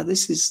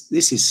 this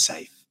is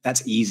safe.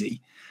 That's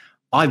easy.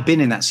 I've been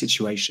in that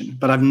situation,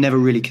 but I've never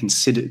really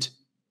considered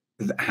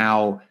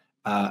how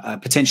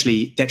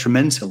potentially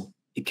detrimental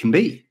it can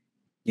be,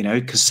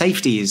 because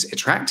safety is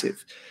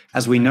attractive.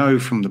 As we know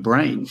from the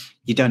brain,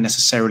 you don't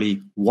necessarily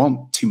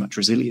want too much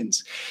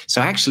resilience. So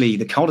actually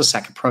the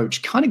cul-de-sac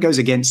approach kind of goes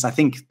against, I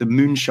think, the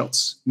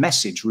Moonshots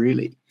message,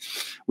 really,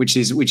 which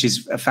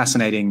is a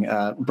fascinating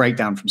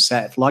breakdown from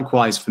Seth.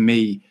 Likewise, for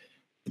me,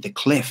 the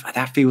cliff,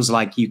 that feels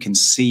like you can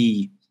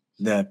see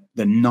the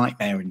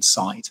nightmare in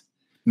sight.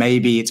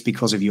 Maybe it's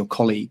because of your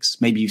colleagues.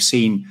 Maybe you've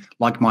seen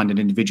like-minded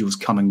individuals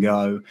come and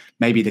go.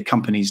 Maybe the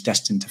company's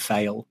destined to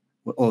fail,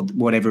 or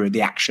whatever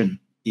the action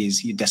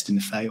is, you're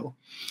destined to fail.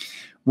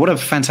 What a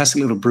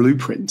fantastic little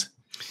blueprint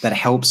that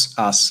helps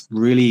us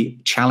really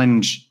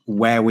challenge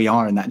where we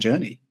are in that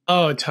journey.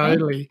 Oh,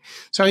 totally.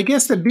 So I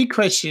guess the big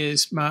question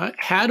is, Mark,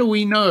 how do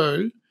you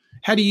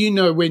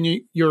know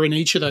when you're in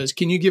each of those?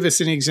 Can you give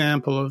us an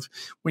example of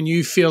when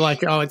you feel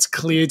like, oh, it's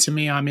clear to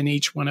me I'm in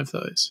each one of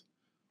those?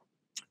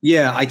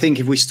 Yeah, I think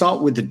if we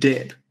start with the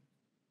dip,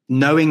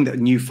 knowing that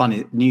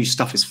new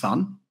stuff is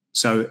fun.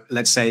 So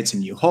let's say it's a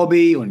new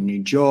hobby or a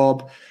new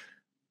job,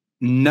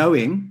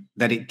 knowing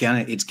that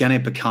it's gonna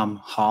become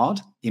hard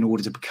in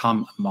order to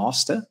become a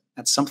master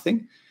at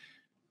something.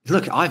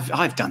 Look,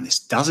 I've done this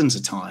dozens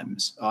of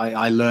times.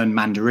 I learned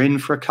Mandarin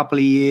for a couple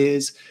of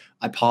years.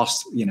 I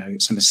passed,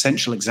 some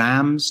essential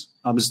exams.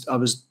 I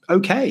was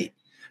okay.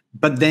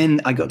 But then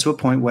I got to a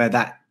point where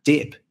that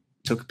dip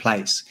took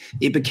place.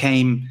 It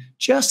became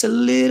just a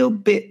little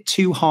bit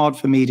too hard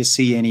for me to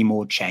see any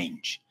more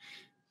change.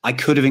 I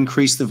could have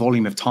increased the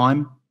volume of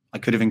time. I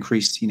could have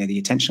increased, the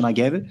attention I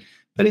gave it.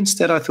 But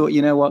instead I thought,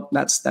 you know what,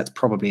 that's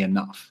probably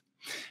enough.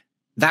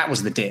 That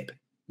was the dip.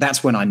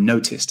 That's when I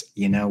noticed,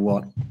 you know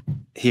what,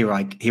 here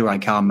I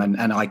come,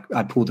 and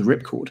I pulled the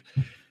ripcord.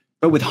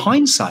 But with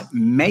hindsight,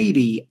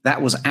 maybe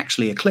that was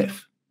actually a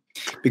cliff,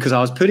 because I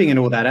was putting in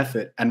all that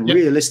effort. And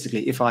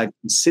realistically, if I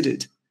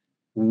considered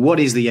what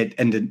is the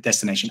end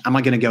destination, am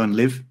I going to go and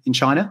live in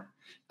China?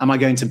 Am I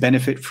going to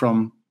benefit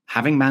from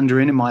having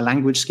Mandarin in my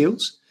language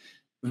skills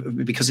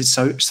because it's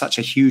such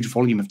a huge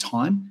volume of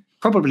time?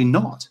 Probably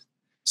not.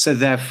 So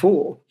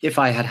therefore, if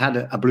I had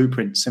a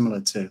blueprint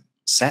similar to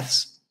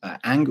Seth's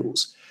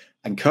angles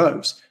and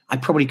curves, I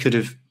probably could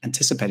have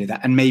anticipated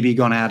that and maybe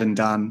gone out and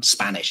done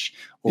Spanish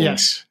or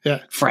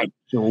French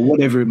or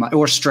whatever,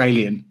 or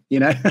Australian,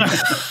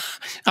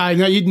 I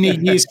know you'd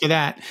need years for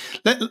that.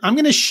 I'm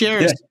going to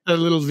share a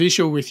little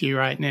visual with you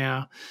right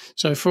now.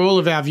 So for all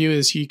of our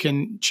viewers, you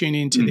can tune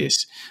into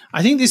this.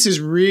 I think this is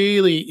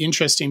really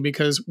interesting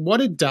because what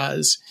it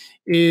does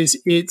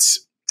is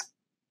it's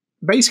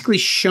basically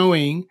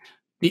showing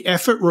the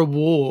effort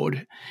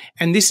reward.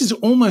 And this is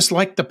almost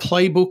like the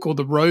playbook or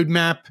the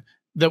roadmap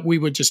that we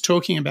were just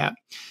talking about.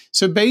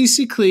 So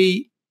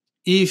basically,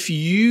 if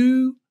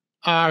you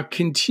are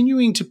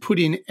continuing to put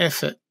in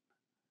effort,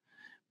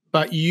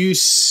 but you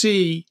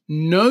see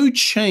no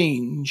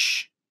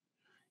change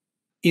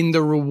in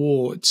the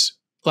rewards,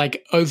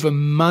 like over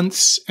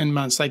months and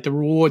months, like the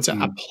rewards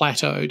are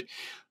plateaued,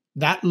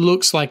 that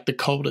looks like the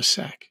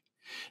cul-de-sac.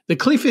 The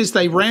cliff is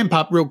they ramp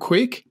up real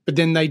quick, but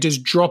then they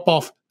just drop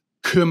off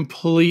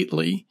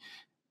completely.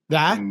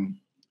 That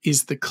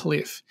is the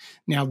cliff.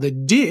 Now, the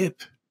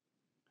dip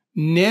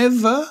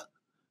never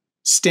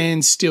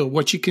stands still.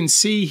 What you can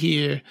see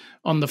here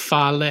on the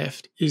far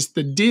left is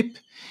the dip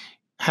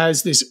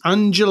has this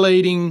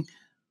undulating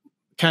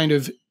kind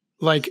of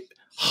like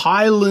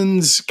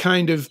highlands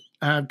kind of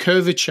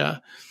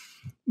curvature.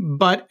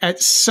 But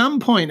at some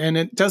point, and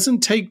it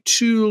doesn't take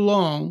too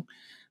long,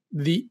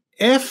 the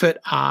effort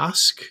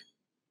ask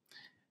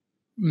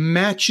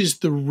matches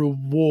the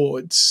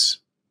rewards,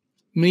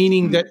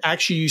 meaning that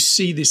actually you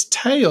see this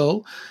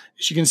tail,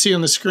 as you can see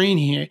on the screen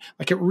here,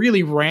 like it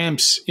really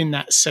ramps in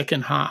that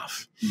second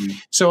half.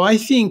 So I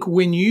think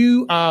when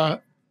you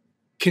are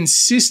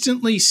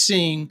consistently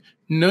seeing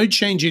no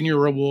change in your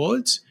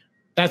rewards,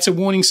 that's a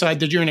warning sign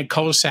that you're in a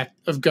cul-de-sac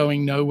of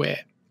going nowhere.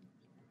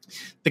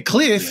 The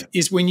cliff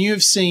is when you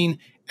have seen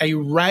a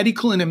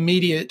radical and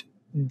immediate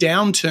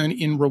downturn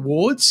in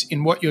rewards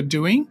in what you're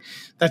doing.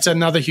 That's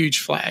another huge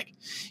flag.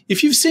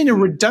 If you've seen a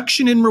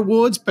reduction in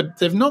rewards, but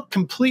they've not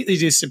completely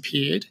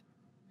disappeared,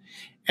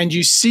 and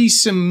you see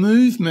some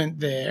movement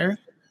there,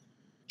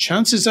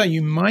 chances are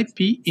you might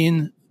be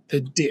in the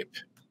dip.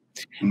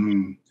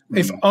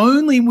 If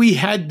only we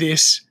had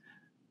this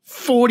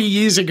 40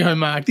 years ago,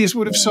 Mark, this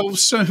would have solved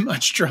so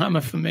much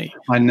drama for me.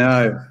 I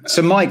know.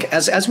 So, Mike,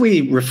 as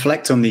we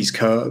reflect on these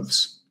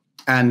curves,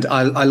 and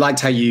I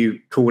liked how you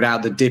called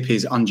out the dip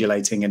is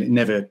undulating and it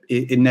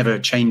never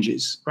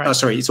changes. Right. Oh,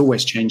 sorry, it's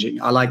always changing.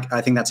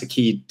 I think that's a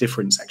key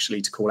difference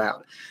actually to call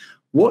out.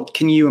 What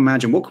can you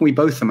imagine? What can we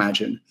both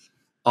imagine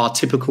are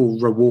typical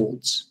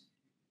rewards?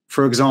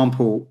 For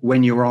example,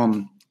 when you're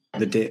on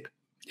the dip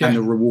and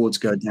the rewards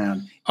go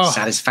down,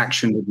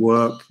 satisfaction with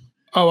work.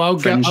 I'll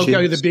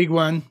go the big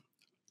one.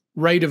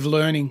 Rate of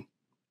learning.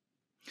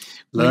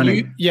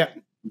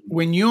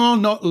 When you're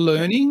not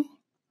learning,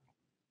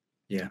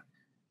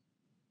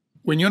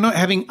 when you're not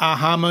having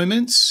aha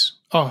moments,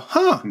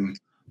 I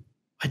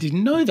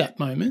didn't know that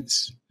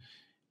moments,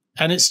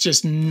 and it's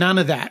just none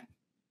of that,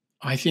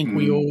 I think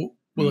we all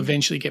will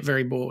eventually get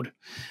very bored.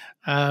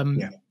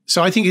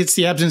 So I think it's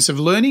the absence of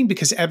learning,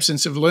 because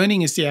absence of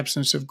learning is the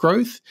absence of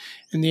growth,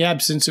 and the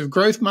absence of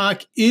growth,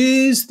 Mark,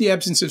 is the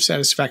absence of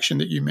satisfaction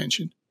that you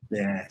mentioned.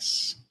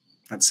 Yes,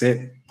 that's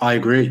it. I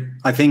agree.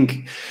 I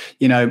think,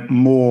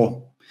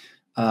 more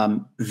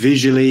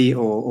visually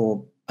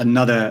or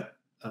another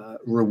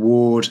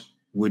reward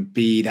would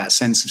be that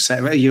sense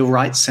of, you're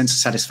right, sense of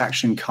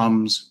satisfaction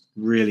comes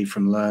really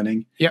from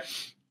learning. Yep.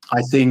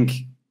 I think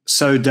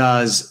so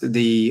does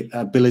the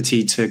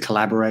ability to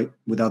collaborate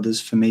with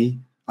others for me.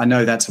 I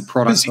know that's a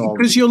product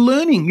because you're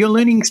learning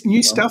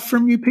new stuff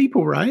from new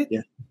people, right?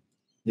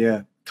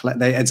 Yeah.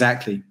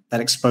 Exactly,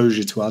 that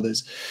exposure to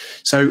others.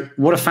 So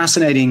what a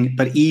fascinating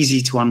but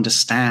easy to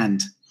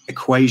understand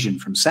equation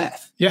from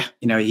Seth. Yeah.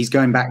 He's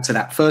going back to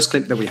that first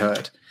clip that we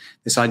heard,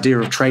 this idea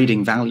of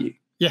trading value.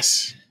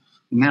 Yes.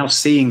 Now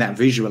seeing that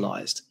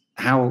visualized,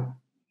 how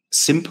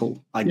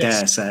simple, I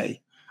dare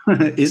say,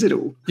 is it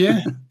all?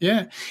 Yeah,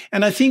 yeah.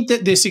 And I think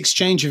that this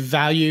exchange of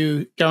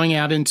value, going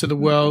out into the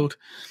world,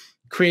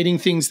 creating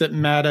things that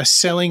matter,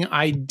 selling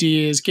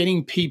ideas,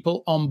 getting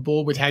people on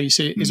board with how you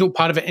see it is all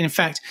part of it. And in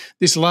fact,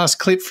 this last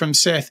clip from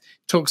Seth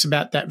talks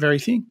about that very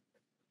thing.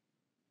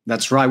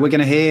 That's right. We're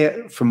going to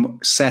hear from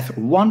Seth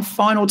one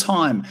final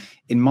time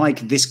in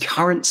Mike, this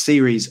current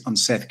series on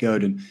Seth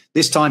Godin.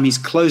 This time he's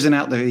closing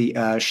out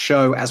the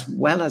show as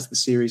well as the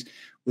series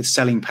with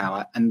selling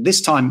power. And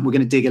this time we're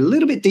going to dig a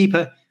little bit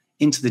deeper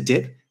into the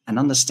dip and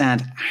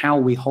understand how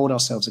we hold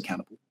ourselves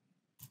accountable.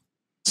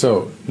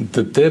 So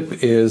the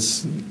dip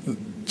is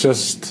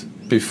just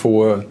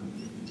before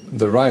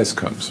the rise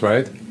comes,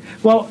 right?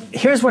 Well,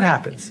 here's what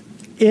happens.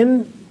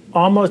 In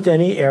almost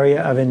any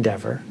area of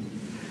endeavor,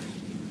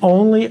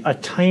 only a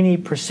tiny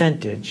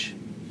percentage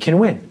can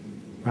win,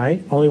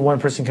 right? Only one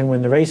person can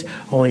win the race.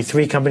 Only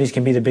 3 companies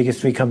can be the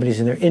biggest 3 companies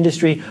in their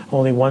industry.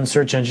 Only one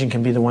search engine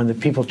can be the one that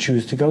people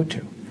choose to go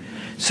to.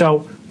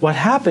 So what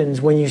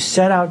happens when you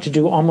set out to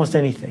do almost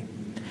anything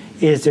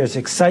is there's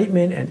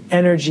excitement and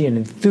energy and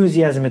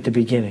enthusiasm at the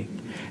beginning.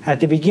 At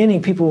the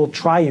beginning, people will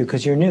try you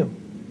because you're new.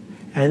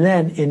 And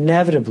then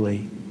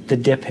inevitably, the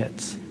dip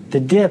hits.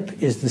 The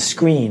dip is the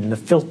screen, the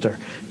filter,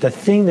 the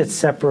thing that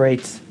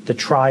separates the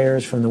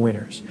triers from the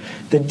winners.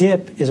 The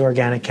dip is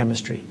organic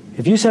chemistry.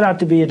 If you set out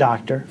to be a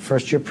doctor,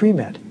 first you're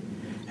pre-med.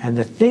 And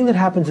the thing that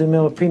happens in the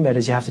middle of pre-med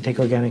is you have to take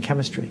organic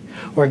chemistry.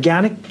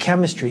 Organic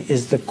chemistry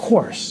is the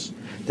course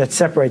that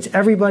separates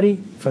everybody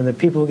from the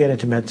people who get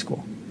into med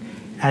school.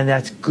 And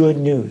that's good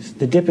news.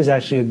 The dip is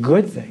actually a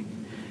good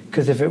thing,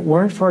 because if it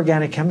weren't for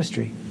organic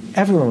chemistry,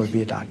 everyone would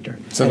be a doctor.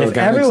 And if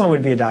everyone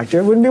would be a doctor,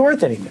 it wouldn't be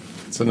worth anything.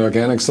 It's an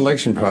organic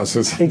selection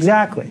process.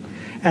 Exactly.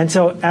 And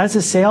so as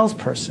a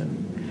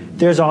salesperson,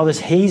 there's all this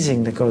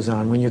hazing that goes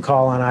on when you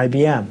call on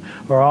IBM,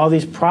 or all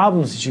these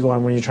problems that you go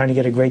on when you're trying to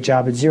get a great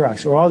job at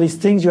Xerox, or all these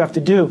things you have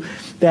to do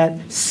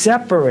that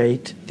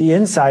separate the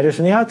insiders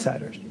from the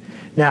outsiders.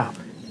 Now,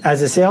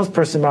 as a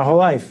salesperson my whole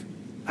life,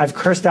 I've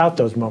cursed out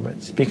those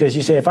moments, because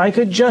you say, if I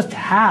could just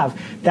have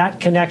that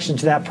connection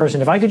to that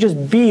person, if I could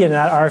just be in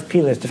that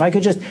RFP list, if I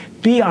could just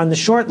be on the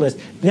short list,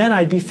 then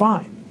I'd be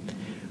fine.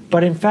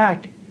 But in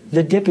fact,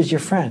 the dip is your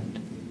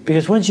friend,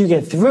 because once you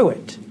get through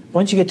it,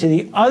 once you get to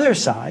the other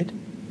side,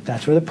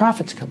 that's where the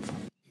profits come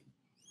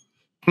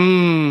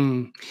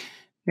from.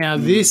 Now,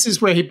 this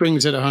is where he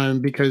brings it home,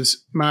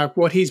 because, Mark,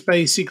 what he's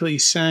basically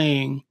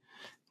saying,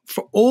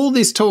 for all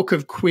this talk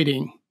of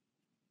quitting,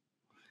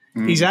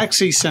 he's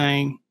actually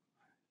saying,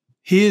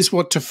 here's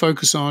what to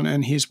focus on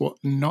and here's what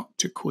not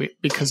to quit.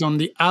 Because on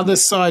the other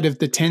side of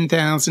the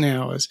 10,000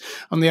 hours,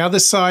 on the other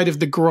side of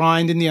the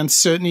grind and the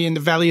uncertainty and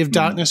the valley of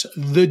darkness,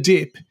 the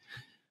dip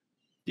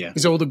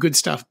is all the good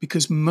stuff.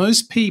 Because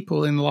most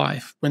people in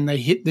life, when they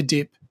hit the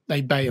dip,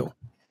 they bail.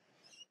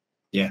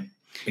 Yeah,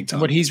 big time.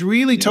 What he's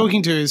really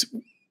talking to is,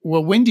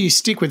 well, when do you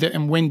stick with it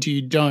and when do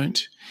you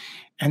don't?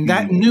 And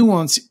that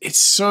nuance, it's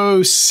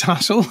so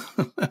subtle.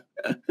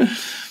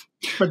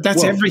 But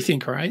that's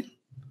everything, right?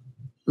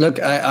 Look,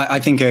 I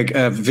think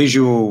a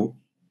visual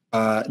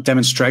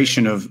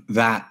demonstration of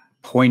that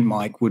point,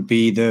 Mike, would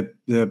be the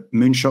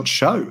Moonshots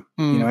show.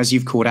 As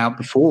you've called out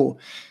before,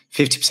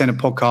 50% of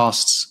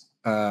podcasts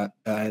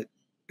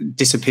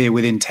disappear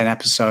within 10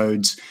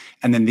 episodes,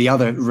 and then the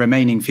other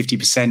remaining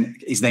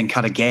 50% is then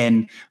cut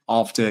again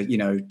after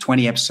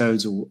 20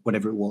 episodes or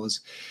whatever it was.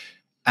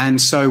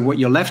 And so what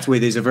you're left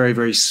with is a very,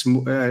 very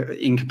small,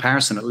 in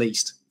comparison at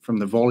least, from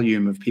the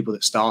volume of people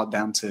that start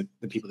down to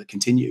the people that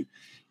continue.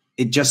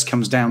 It just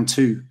comes down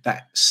to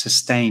that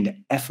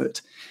sustained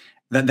effort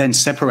that then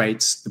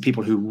separates the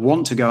people who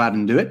want to go out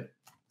and do it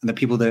and the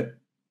people that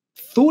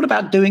thought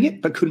about doing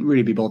it but couldn't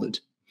really be bothered.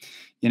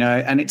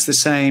 And it's the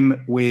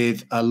same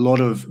with a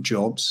lot of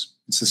jobs.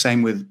 It's the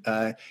same with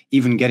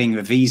even getting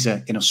a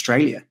visa in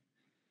Australia.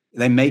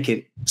 They make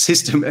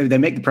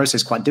the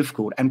process quite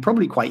difficult and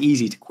probably quite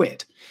easy to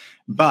quit.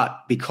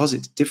 But because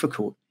it's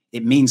difficult,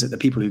 it means that the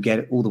people who get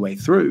it all the way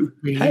through,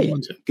 hey,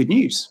 good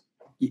news.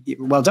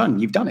 Well done,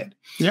 you've done it.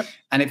 Yep.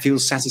 And it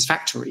feels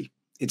satisfactory.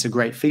 It's a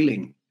great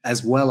feeling,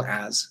 as well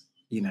as,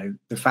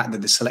 the fact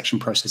that the selection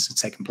process has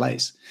taken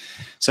place.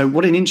 So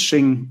what an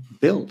interesting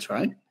build,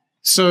 right?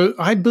 So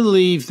I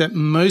believe that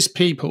most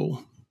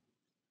people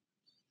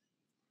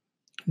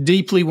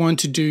deeply want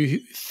to do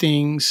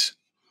things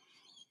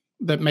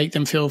that make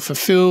them feel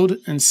fulfilled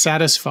and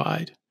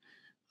satisfied.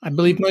 I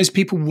believe most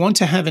people want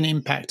to have an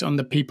impact on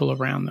the people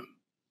around them,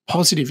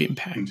 positive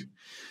impact.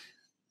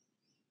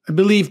 I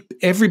believe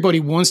everybody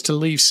wants to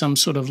leave some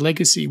sort of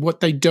legacy. What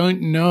they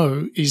don't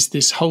know is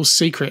this whole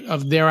secret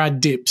of there are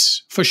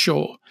dips for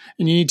sure.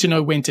 And you need to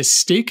know when to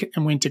stick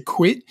and when to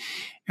quit.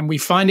 And we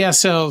find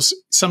ourselves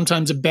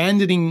sometimes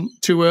abandoning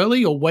too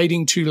early or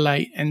waiting too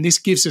late. And this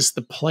gives us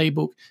the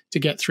playbook to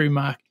get through,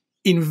 Mark.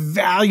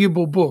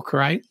 invaluable book,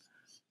 right?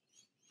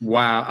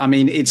 Wow. I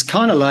mean, it's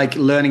kind of like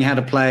learning how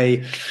to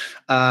play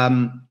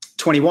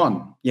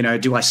 21. You know,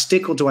 do I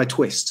stick or do I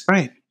twist?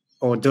 Right.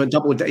 Or do I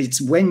double? It's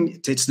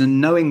the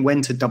knowing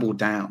when to double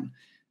down.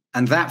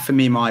 And that for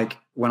me, Mike,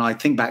 when I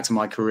think back to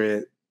my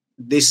career,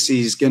 this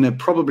is going to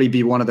probably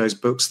be one of those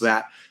books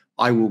that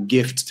I will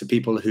gift to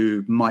people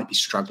who might be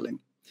struggling,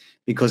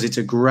 because it's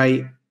a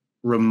great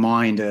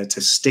reminder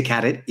to stick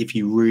at it if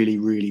you really,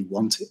 really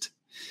want it.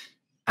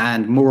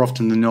 And more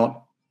often than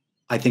not,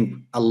 I think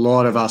a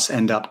lot of us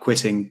end up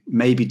quitting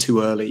maybe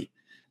too early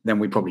than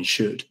we probably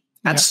should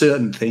at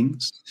certain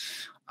things.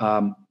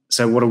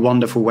 So what a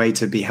wonderful way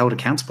to be held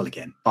accountable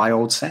again by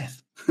old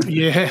Seth.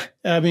 Yeah,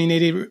 I mean,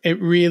 it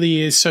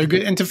really is so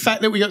good. And the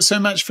fact that we got so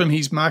much from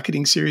his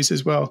marketing series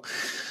as well.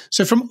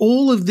 So from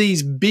all of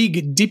these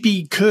big,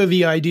 dippy,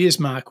 curvy ideas,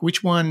 Mark,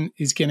 which one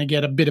is going to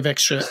get a bit of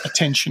extra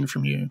attention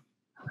from you?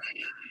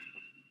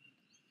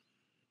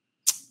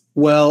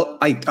 Well,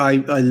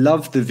 I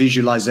love the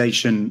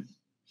visualization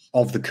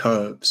of the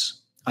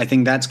curves. I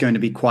think that's going to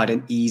be quite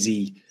an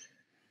easy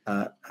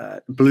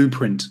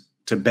blueprint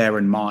to bear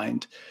in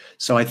mind.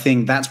 So I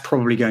think that's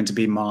probably going to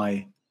be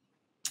my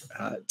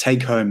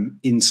take-home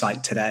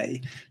insight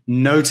today,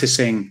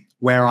 noticing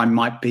where I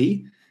might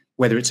be,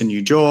 whether it's a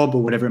new job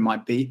or whatever it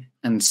might be,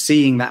 and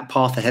seeing that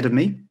path ahead of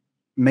me,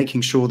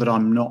 making sure that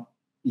I'm not,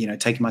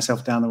 taking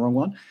myself down the wrong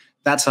one.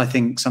 That's, I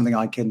think, something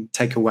I can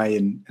take away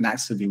and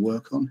actively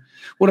work on.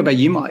 What about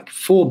you, Mike?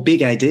 4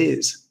 big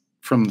ideas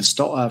from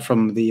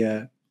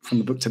the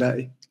book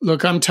today.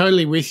 Look, I'm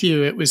totally with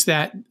you. It was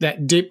that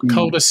dip,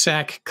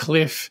 cul-de-sac,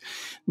 cliff,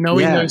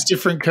 knowing those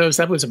different curves.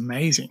 That was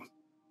amazing.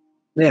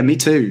 Yeah, me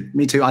too.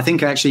 I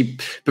think actually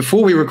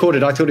before we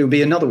recorded, I thought it would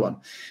be another one,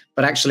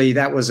 but actually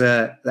that was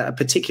a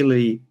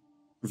particularly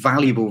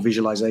valuable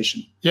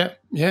visualization.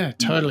 Yeah,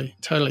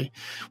 totally.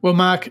 Well,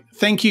 Mark,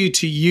 thank you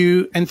to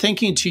you, and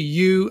thank you to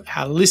you,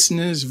 our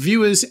listeners,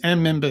 viewers,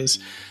 and members,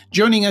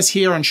 joining us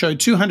here on show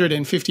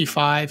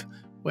 255,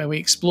 where we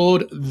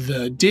explored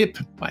The Dip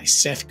by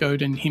Seth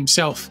Godin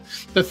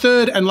himself, the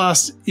third and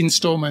last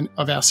installment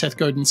of our Seth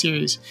Godin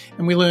series.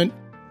 And we learned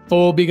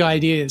 4 big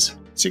ideas.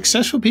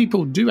 Successful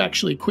people do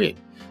actually quit.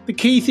 The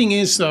key thing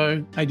is,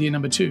 though, idea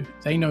number 2,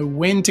 they know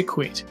when to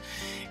quit.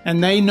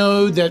 And they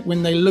know that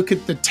when they look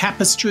at the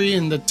tapestry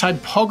and the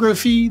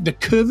typography, the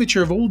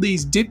curvature of all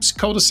these dips,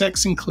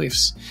 cul-de-sacs, and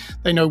cliffs,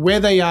 they know where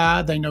they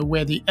are, they know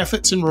where the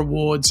efforts and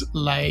rewards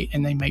lay,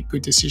 and they make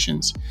good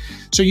decisions.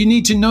 So you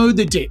need to know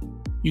the dip.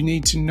 You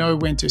need to know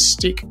when to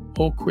stick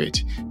or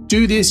quit.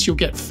 Do this, you'll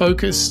get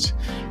focused.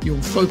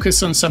 You'll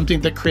focus on something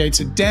that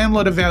creates a damn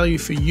lot of value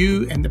for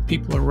you and the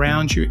people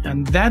around you.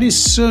 And that is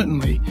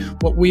certainly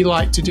what we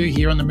like to do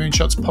here on the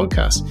Moonshots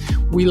Podcast.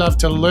 We love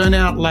to learn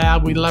out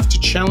loud. We love to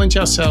challenge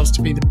ourselves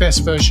to be the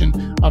best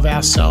version of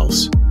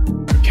ourselves.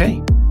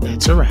 Okay,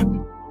 that's a wrap.